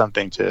do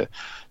something to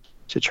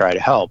try to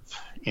help.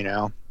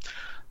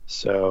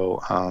 So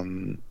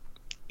I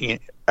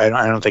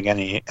don't think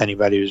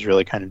anybody was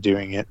really kind of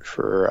doing it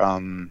for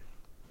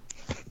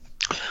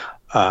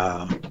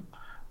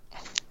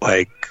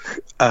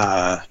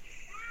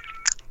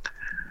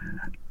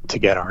to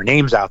get our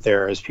names out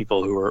there as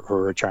people who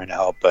are trying to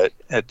help. But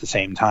at the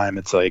same time,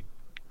 it's like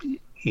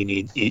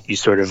you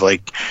sort of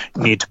like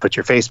need to put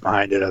your face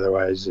behind it.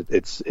 Otherwise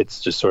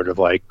it's just sort of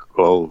like,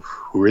 well,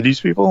 who are these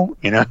people?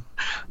 It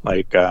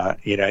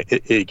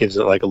gives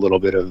it like a little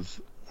bit of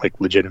like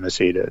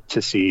legitimacy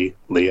to see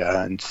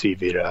Leah and see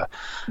Vita,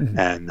 mm-hmm.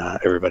 and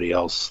everybody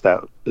else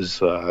that was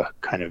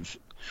kind of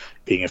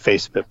being a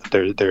face of it. But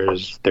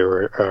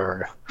there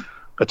are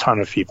a ton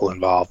of people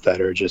involved that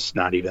are just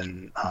not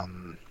even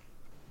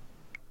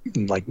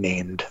like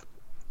named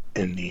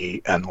on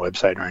the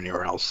website or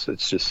anywhere else.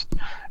 It's just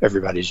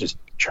everybody's just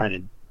trying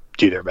to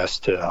do their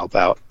best to help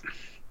out.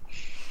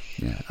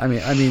 Yeah, I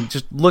mean,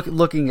 just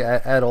looking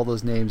at all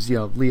those names,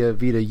 Leah,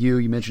 Vita,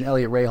 you mentioned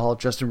Elliot Rahal,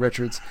 Justin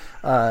Richards,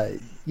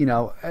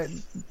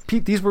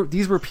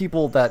 these were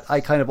people that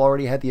I kind of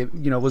already had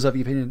was of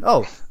the opinion,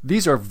 oh,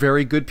 these are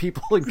very good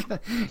people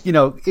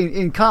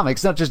in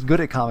comics, not just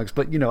good at comics,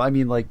 but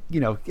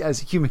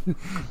as human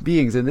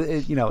beings, and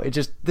it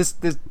just this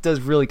does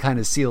really kind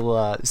of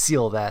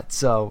seal that.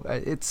 So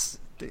it's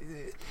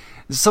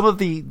some of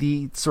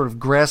the sort of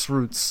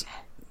grassroots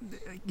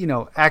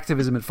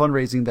activism and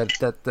fundraising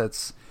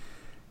that's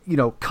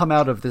come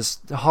out of this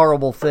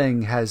horrible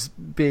thing has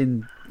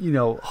been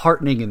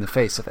heartening in the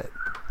face of it.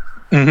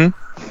 Mm-hmm.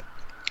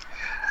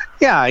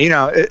 Yeah,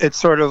 it's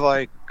sort of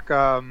like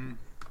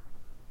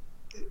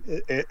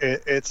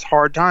it's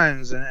hard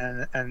times,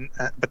 and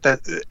but that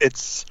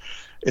it's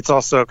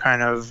also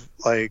kind of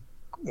like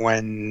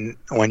when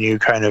you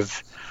kind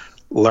of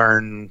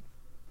learn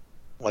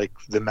like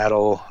the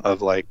mettle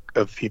of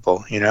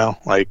people,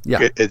 like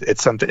yeah.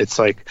 It's something. It's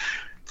like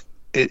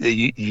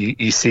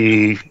you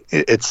see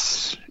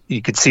it's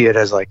you could see it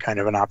as like kind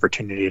of an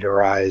opportunity to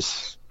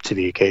rise to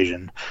the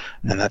occasion,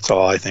 and that's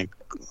all I think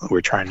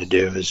we're trying to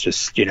do is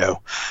just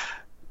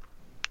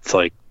it's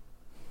like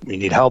we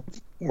need help,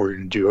 we're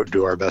going to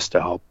do our best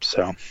to help.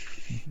 So, and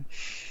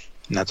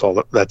that's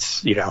all.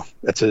 That's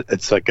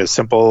it's like as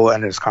simple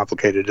and as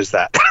complicated as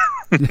that.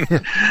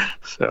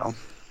 So,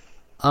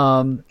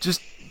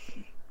 just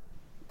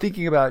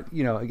thinking about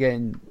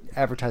again,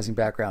 advertising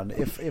background.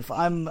 If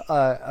I'm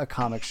a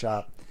comic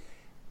shop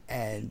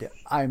and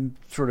I'm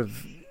sort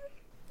of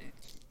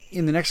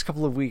in the next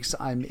couple of weeks,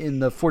 I'm in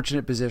the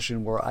fortunate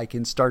position where I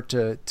can start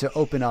to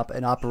open up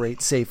and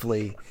operate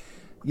safely.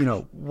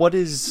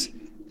 What's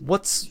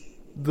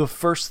the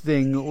first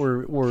thing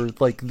or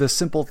like the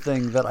simple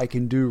thing that I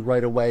can do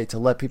right away to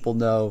let people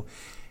know,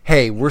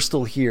 hey, we're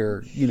still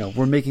here.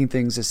 We're making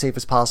things as safe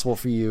as possible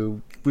for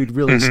you. We'd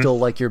really mm-hmm. still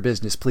like your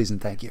business. Please and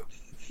thank you.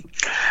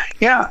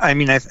 Yeah. I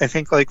mean, I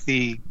think like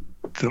the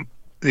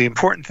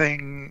important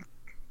thing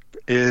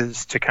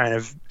is to kind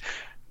of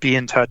be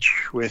in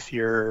touch with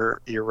your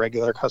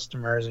regular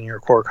customers and your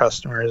core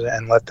customers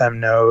and let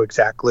them know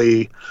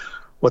exactly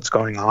what's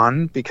going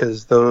on,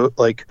 because I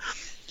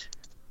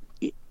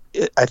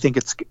think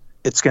it's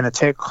going to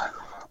take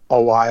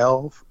a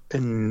while,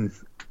 and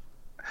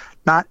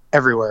not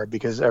everywhere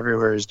because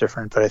everywhere is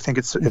different, but I think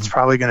it's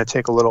probably going to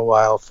take a little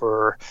while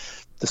for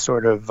the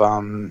sort of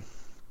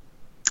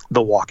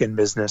the walk-in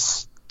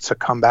business to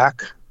come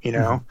back,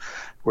 mm-hmm.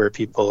 where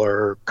people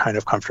are kind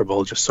of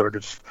comfortable just sort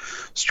of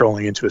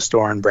strolling into a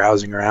store and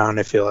browsing around.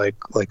 I feel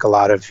like a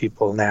lot of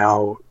people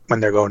now, when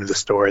they're going to the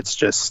store, it's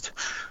just,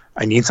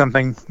 I need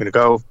something, I'm going to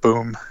go,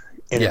 boom,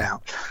 in and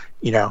out,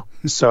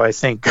 So I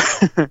think,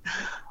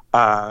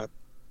 but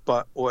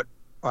what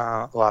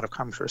a lot of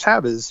comic stores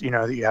have is,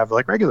 you have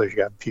like regulars,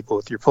 you have people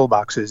with your pull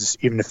boxes.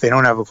 Even if they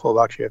don't have a pull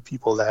box, you have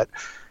people that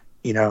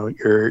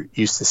you're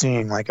used to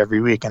seeing like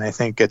every week. And I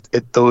think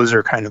those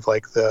are kind of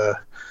like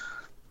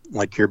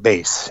your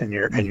base and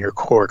your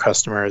core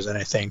customers. And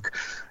I think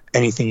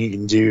anything you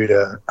can do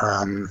to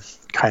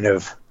kind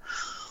of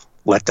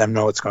let them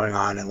know what's going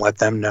on and let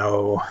them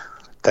know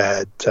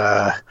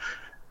that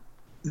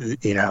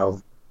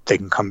they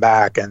can come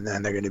back and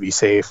then they're going to be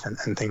safe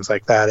and things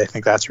like that. I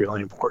think that's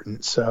really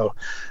important. So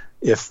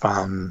if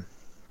I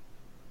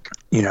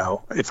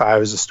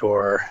was a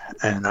store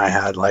and I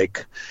had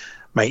like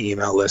my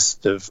email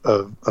list of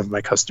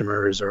my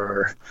customers,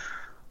 or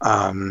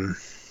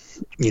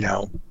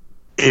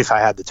if I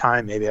had the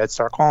time, maybe I'd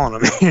start calling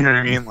them. You know what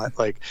I mean?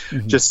 Like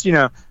Mm-hmm. just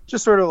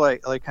sort of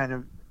like kind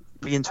of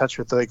be in touch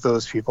with like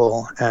those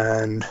people.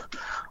 And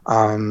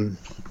I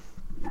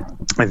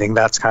think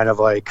that's kind of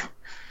like,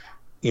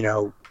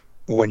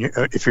 when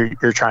if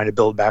you're trying to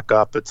build back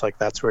up, it's like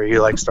that's where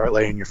you like start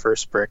laying your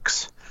first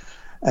bricks.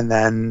 And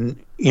then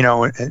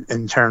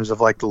in terms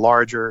of like the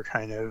larger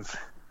kind of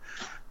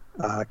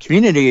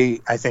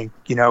community, I think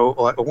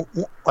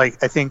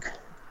I think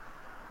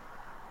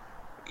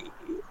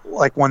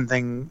like one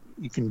thing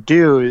you can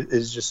do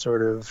is just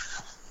sort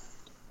of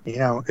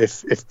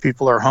if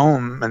people are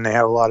home and they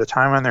have a lot of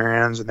time on their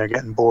hands and they're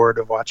getting bored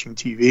of watching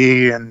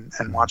TV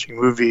and watching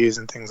movies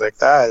and things like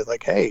that,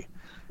 like, hey,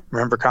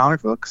 remember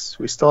comic books?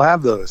 We still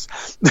have those.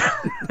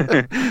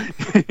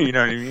 You know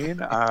what I mean?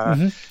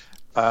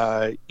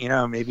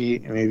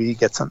 Maybe you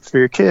get something for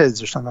your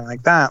kids or something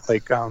like that.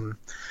 Like,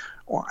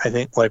 I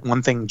think like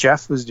one thing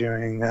Jeff was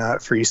doing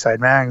for Eastside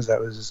Mags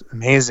that was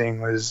amazing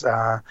was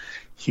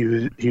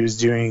he was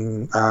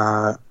doing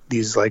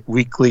these like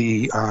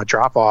weekly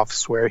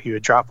drop-offs where he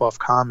would drop off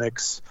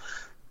comics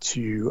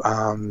to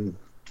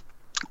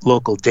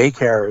local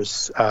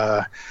daycares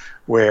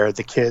where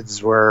the kids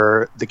that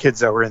were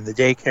in the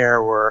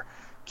daycare were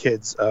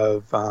kids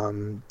of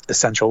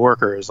essential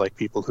workers, like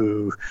people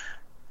who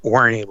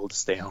weren't able to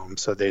stay home,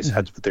 so they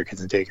had to put their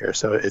kids in daycare.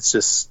 So it's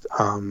just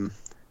I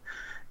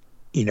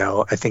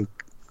think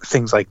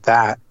things like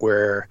that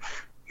where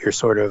you're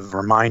sort of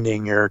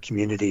reminding your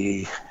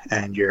community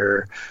and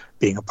you're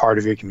being a part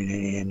of your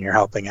community and you're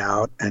helping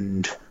out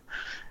and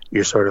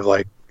you're sort of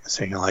like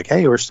saying like,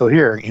 hey, we're still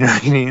here. You know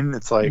what I mean?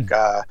 It's like,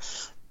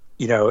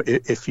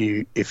 if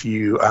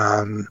you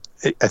I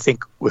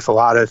think with a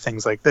lot of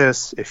things like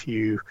this, if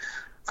you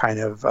kind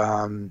of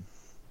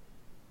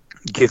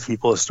give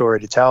people a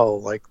story to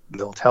tell, like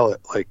they'll tell it.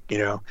 Like,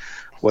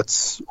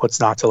 what's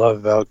not to love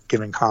about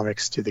giving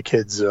comics to the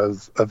kids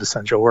of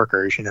essential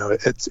workers?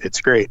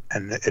 It's great,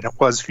 and it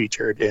was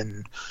featured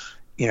in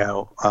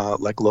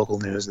like local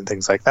news and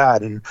things like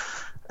that, and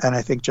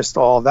I think just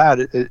all of that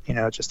it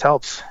just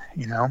helps.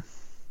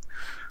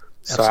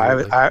 So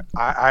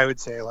I would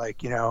say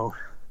like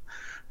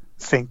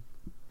think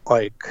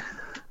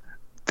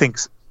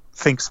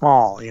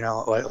small,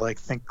 like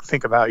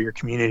think about your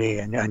community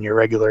and your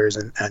regulars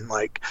and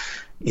like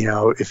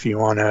if you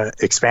want to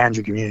expand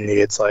your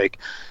community, it's like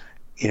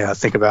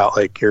think about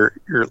like your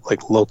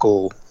like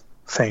local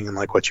thing and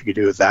like what you could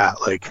do with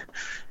that. Like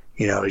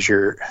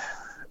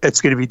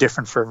it's going to be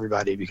different for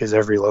everybody because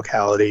every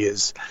locality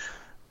is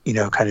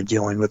kind of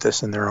dealing with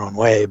this in their own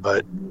way,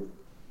 but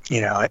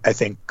I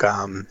think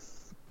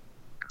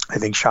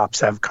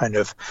shops have kind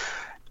of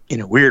in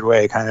a weird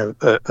way kind of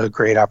a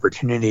great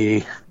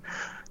opportunity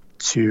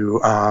to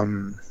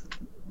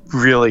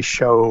really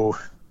show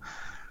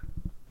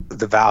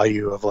the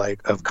value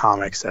of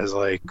comics as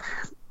like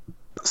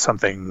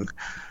something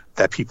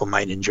that people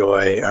might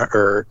enjoy,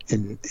 or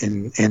in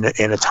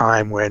a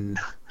time when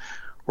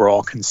we're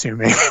all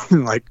consuming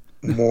like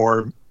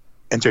more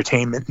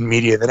entertainment and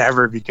media than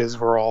ever because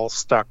we're all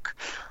stuck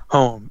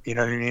home. You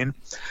know what I mean?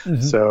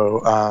 Mm-hmm.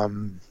 So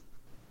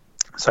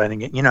I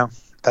think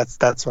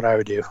that's what I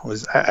would do.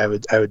 Was I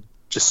would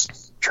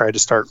just try to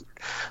start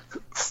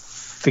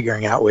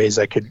figuring out ways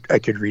I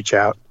could reach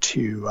out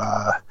to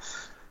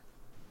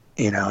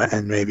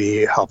and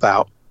maybe help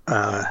out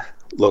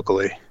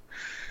locally.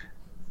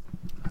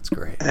 That's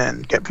great.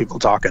 And get people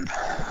talking.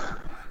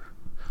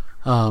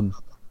 All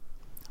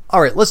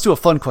right, let's do a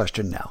fun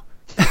question now.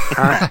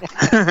 All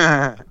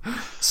right.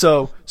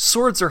 So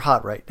swords are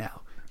hot right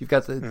now. You've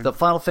got the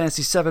Final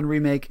Fantasy VII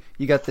remake.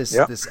 You got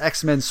this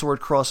X-Men sword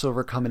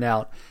crossover coming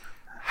out.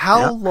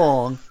 How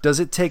long does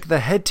it take the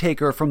head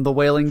taker from the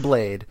Wailing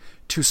Blade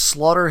to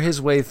slaughter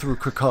his way through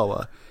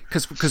Krakoa?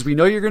 Because we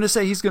know you're going to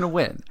say he's going to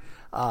win.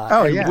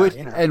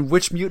 And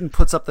which mutant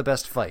puts up the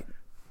best fight?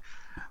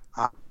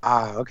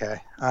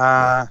 Okay.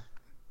 I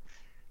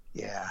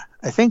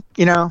think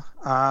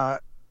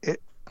it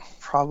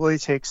probably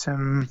takes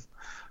him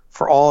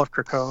for all of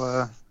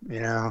Krakoa,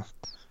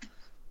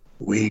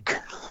 week,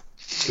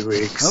 2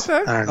 weeks.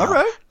 Okay. I don't know. All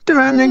right.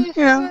 Depending,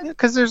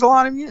 because there's a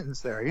lot of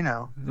mutants there,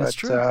 That's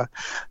true.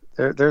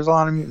 There's a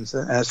lot of mutants.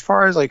 And as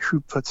far as like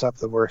who puts up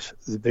the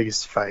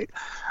biggest fight,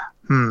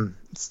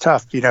 it's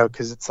tough,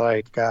 because it's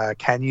like,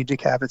 can you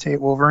decapitate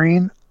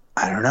Wolverine?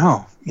 I don't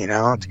know. You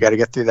got to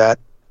get through that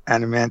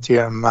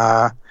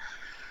adamantium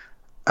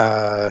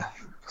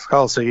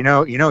Skull. So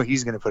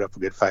he's going to put up a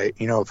good fight.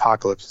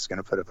 Apocalypse is going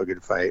to put up a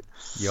good fight.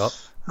 Yep.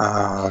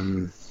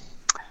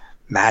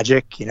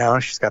 Magic,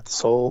 she's got the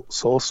soul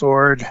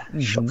sword. Mm-hmm.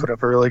 She'll put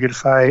up a really good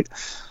fight.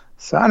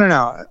 So I don't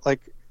know,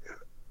 like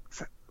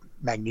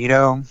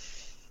Magneto.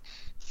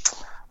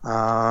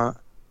 I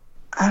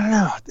don't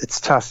know. It's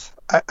tough.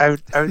 I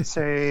would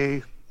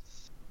say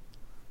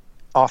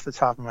off the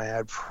top of my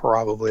head,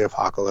 probably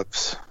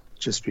Apocalypse,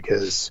 just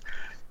because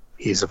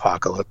he's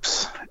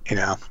Apocalypse,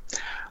 Yeah.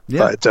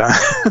 But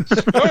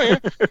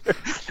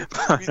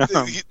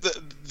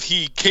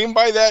he came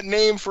by that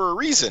name for a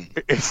reason.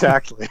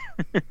 Exactly.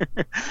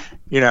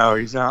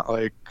 He's not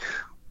like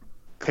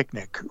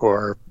picnic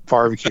or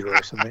barbecue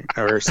or something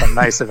or some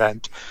nice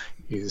event.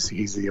 He's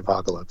the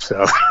Apocalypse.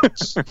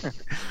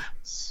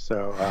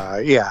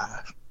 So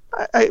yeah,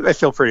 I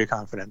feel pretty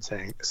confident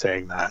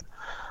saying that.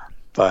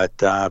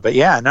 But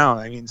yeah, no,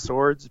 I mean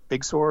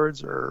big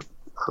swords are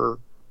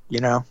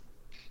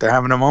they're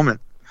having a moment.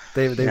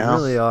 They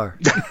really are.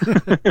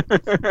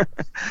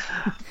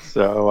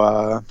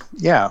 So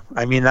yeah,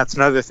 I mean that's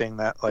another thing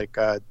that like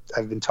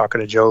I've been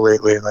talking to Joe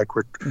lately, and like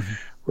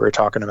we're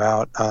talking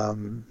about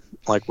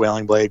like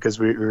Wailing Blade, because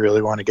we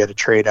really want to get a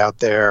trade out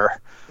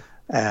there,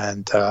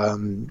 and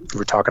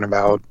we're talking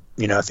about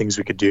things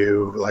we could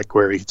do, like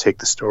where we could take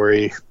the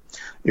story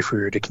if we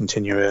were to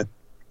continue it.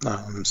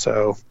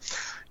 So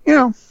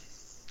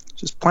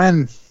just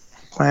planning.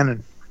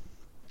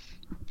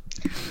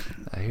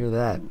 I hear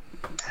that.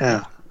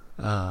 Yeah.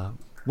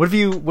 What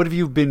have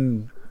you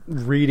been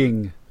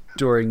reading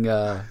during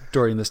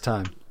this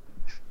time?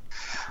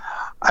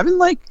 I've been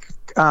like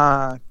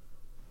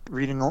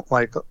reading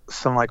like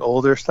some like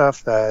older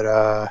stuff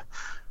that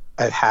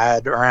I've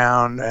had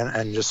around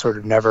and just sort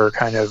of never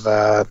kind of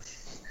like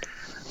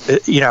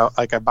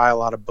I buy a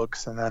lot of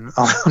books and then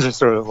I'll just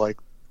sort of like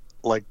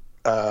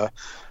put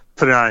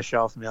it on a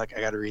shelf and be like,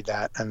 I got to read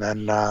that, and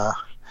then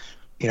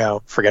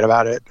forget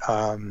about it.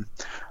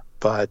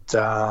 But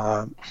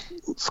a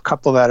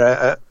couple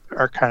that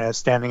are kind of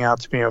standing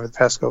out to me over the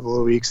past couple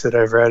of weeks that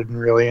I've read and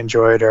really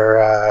enjoyed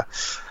are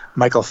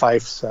Michael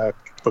Fife's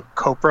book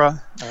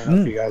Copra. I don't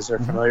know if you guys are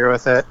familiar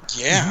with it.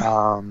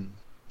 Yeah.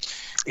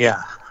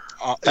 Yeah.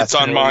 It's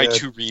on really my good.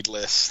 to-read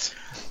list.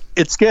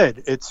 It's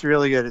good. It's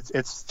really good.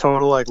 It's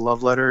total like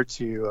love letter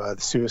to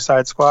the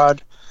Suicide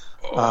Squad.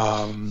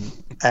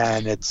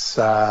 And it's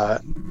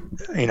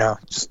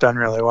just done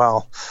really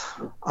well.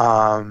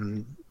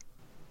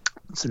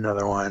 It's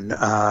another one.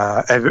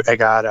 I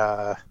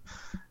got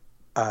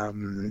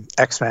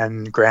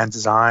X-Men Grand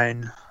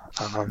Design.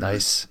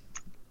 Nice.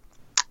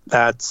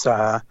 That's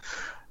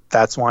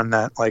one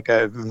that like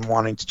I've been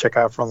wanting to check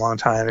out for a long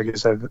time,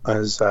 because I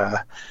was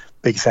a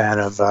big fan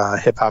of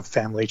Hip Hop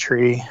Family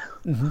Tree.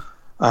 Mm-hmm.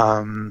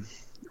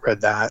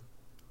 Read that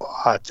a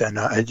lot, and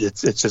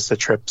it's just a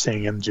trip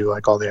seeing him do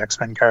like all the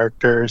X-Men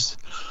characters.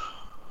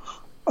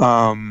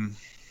 What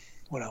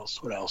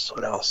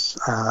else?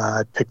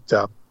 I picked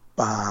up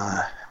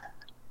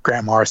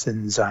Grant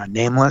Morrison's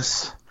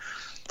Nameless.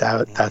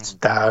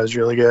 That was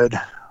really good.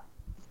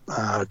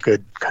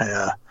 Good kind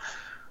of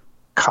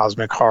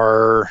cosmic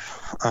horror,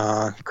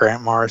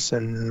 Grant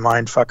Morrison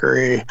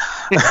mindfuckery.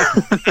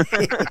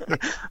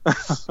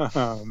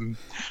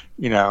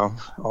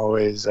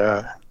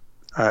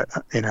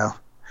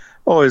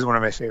 Always one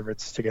of my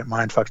favorites to get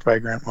mindfucked by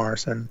Grant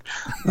Morrison.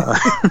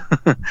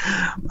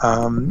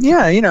 And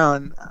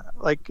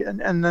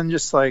then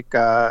just like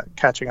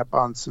catching up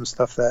on some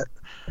stuff that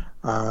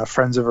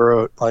friends have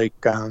wrote.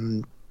 Like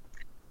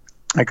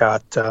I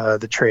got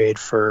the trade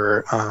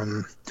for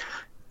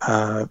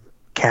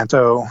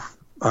Canto.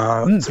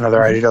 It's another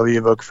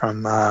IDW book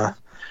from my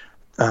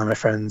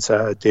friends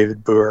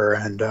David Boer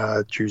and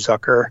Drew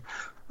Zucker.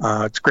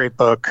 It's a great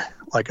book,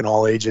 like an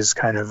all ages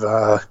kind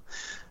of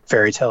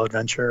fairy tale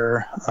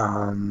adventure.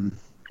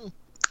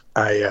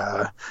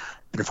 I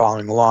been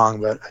following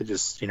along, but I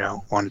just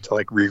wanted to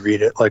like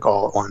reread it like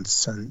all at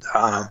once, and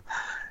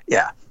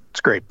it's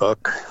a great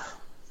book.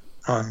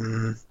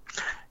 Then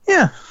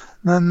I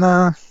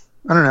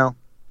don't know,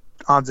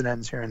 odds and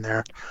ends here and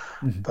there,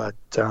 but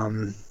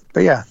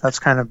yeah, that's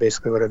kind of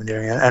basically what I've been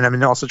doing, and I've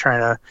been also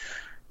trying to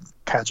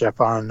catch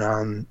up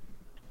on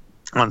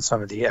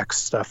some of the X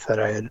stuff that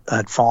I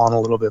had fallen a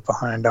little bit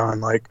behind on.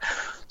 Like,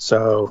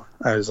 so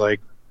I was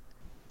like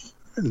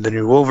the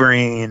new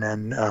Wolverine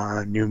and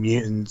New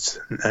Mutants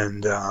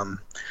and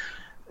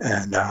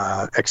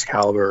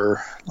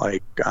Excalibur,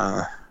 like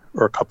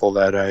or a couple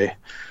that I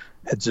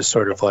had just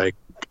sort of like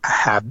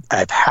I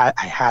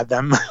had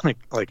them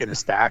like in a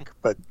stack,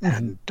 but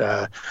hadn't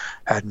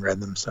read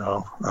them,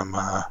 so I'm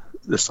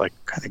just like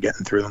kind of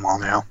getting through them all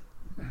now.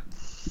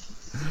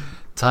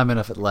 Time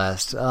enough at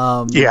last.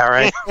 Yeah,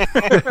 right.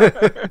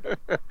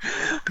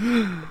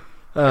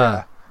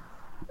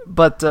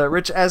 But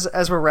Rich,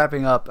 as we're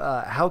wrapping up,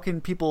 how can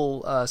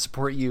people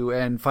support you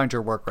and find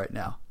your work right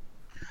now?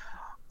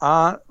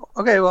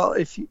 Okay, well,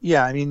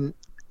 you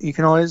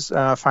can always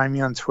find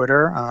me on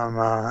Twitter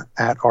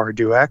at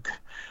rdueck.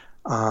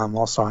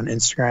 Also on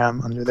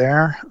Instagram under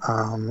there.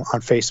 On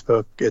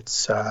Facebook,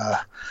 it's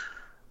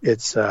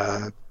it's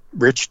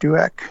Rich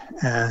Dweck,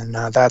 and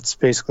that's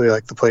basically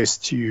like the place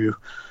to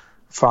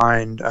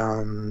find,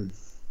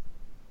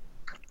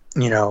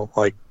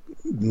 like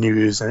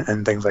news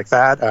and things like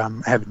that. I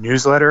have a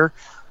newsletter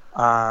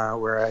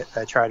where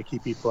I try to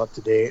keep people up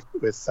to date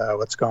with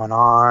what's going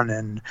on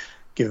and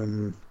give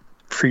them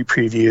free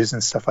previews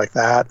and stuff like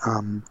that.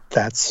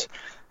 That's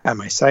at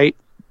my site,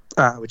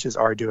 which is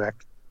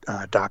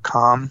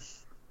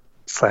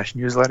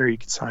rdweck.com/newsletter. You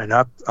can sign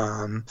up.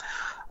 I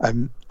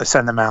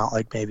send them out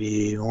like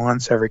maybe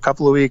once every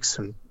couple of weeks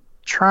and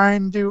try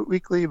and do it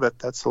weekly, but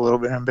that's a little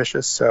bit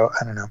ambitious. So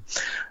I don't know.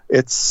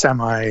 It's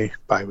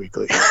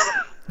bi-weekly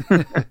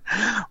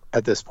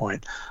at this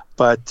point.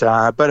 But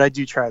I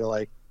do try to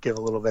like give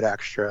a little bit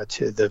extra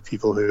to the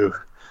people who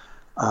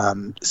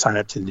sign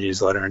up to the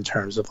newsletter in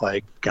terms of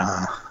like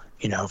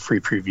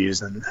free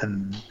previews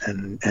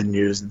and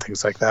news and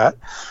things like that.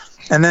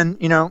 And then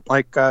you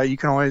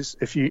can always,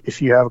 if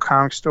you have a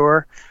comic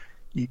store,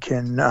 you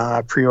can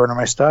pre-order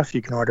my stuff.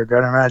 You can order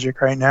Gutter Magic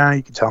right now.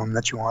 You can tell them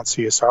that you want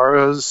Sea of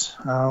Sorrows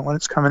when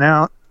it's coming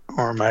out,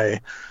 or my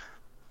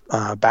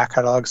back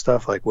catalog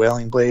stuff like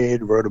Wailing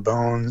Blade, Road of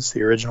Bones,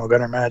 the original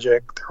Gutter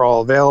Magic. They're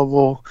all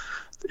available.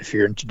 If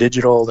you're into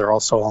digital, they're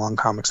also all on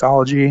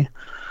Comixology.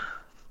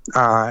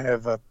 I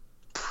have a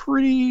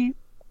pretty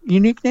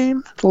unique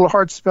name. It's a little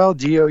hard to spell,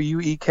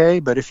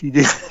 Douek, but if you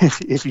do,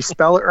 if you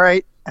spell it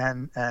right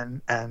and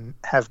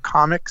have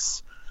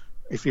comics,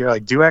 if you're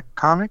like Dweck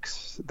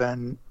Comics,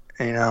 then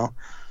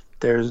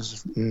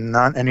there's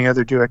not any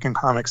other Dweck in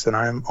comics that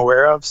I'm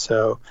aware of.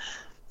 So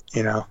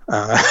you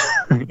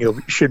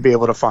should be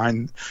able to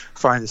find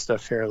the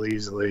stuff fairly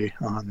easily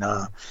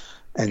on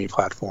any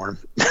platform.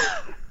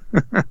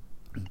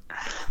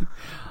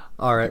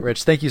 All right,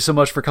 Rich, thank you so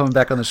much for coming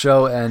back on the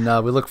show, and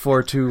we look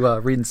forward to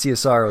reading Sea of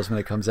Sorrows when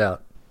it comes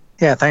out.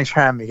 Yeah, thanks for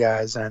having me,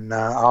 guys, and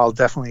I'll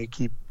definitely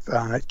keep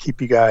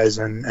you guys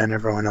and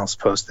everyone else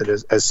posted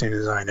as soon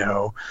as I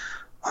know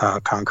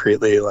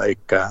concretely,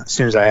 as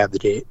soon as I have the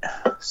date.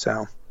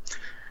 So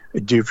I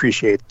do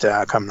appreciate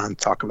coming on to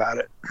talk about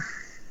it.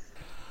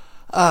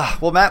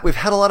 Well, Matt, we've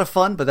had a lot of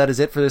fun, but that is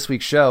it for this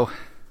week's show.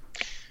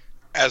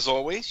 As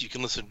always, you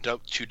can listen to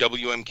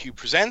WMQ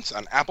Presents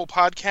on Apple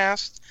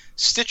Podcasts,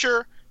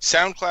 Stitcher,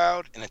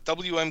 SoundCloud, and at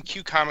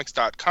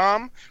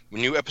WMQcomics.com,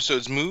 where new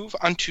episodes move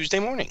on Tuesday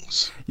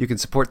mornings. You can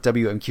support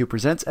WMQ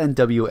Presents and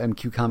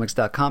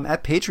WMQcomics.com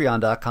at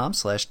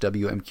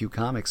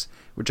patreon.com/WMQcomics,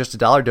 where just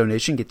 $1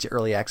 donation gets you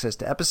early access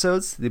to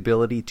episodes, the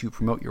ability to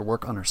promote your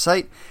work on our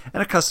site,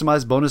 and a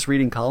customized bonus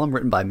reading column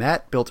written by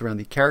Matt, built around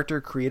the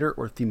character, creator,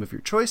 or theme of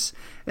your choice,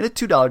 and a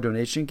 $2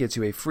 donation gets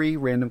you a free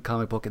random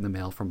comic book in the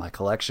mail from my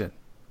collection.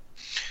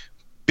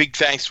 Big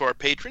thanks to our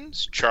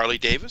patrons, Charlie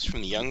Davis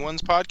from the Young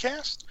Ones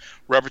podcast,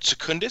 Robert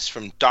Secundus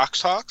from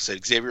Docs Talks at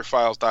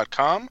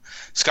XavierFiles.com,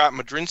 Scott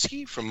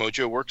Madrinsky from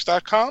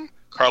MojoWorks.com,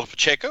 Carla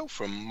Pacheco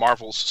from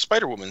Marvel's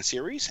Spider-Woman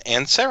series,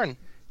 and Saren.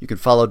 You can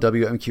follow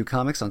WMQ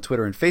Comics on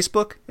Twitter and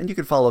Facebook, and you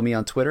can follow me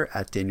on Twitter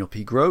at Daniel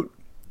P. Grote.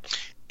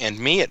 And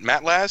me at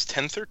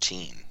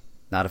MattLaz1013.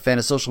 Not a fan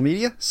of social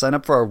media? Sign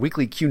up for our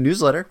weekly Q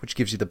newsletter, which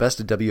gives you the best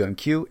of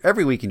WMQ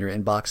every week in your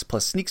inbox,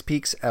 plus sneak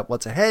peeks at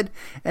what's ahead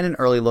and an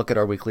early look at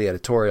our weekly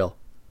editorial.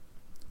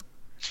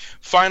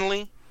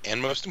 Finally, and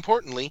most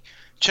importantly,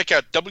 check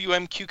out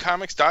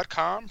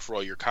WMQcomics.com for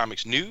all your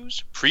comics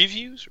news,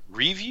 previews,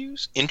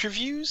 reviews,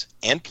 interviews,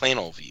 and plain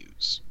old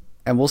views.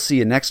 And we'll see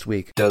you next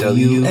week.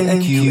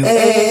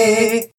 WMQA.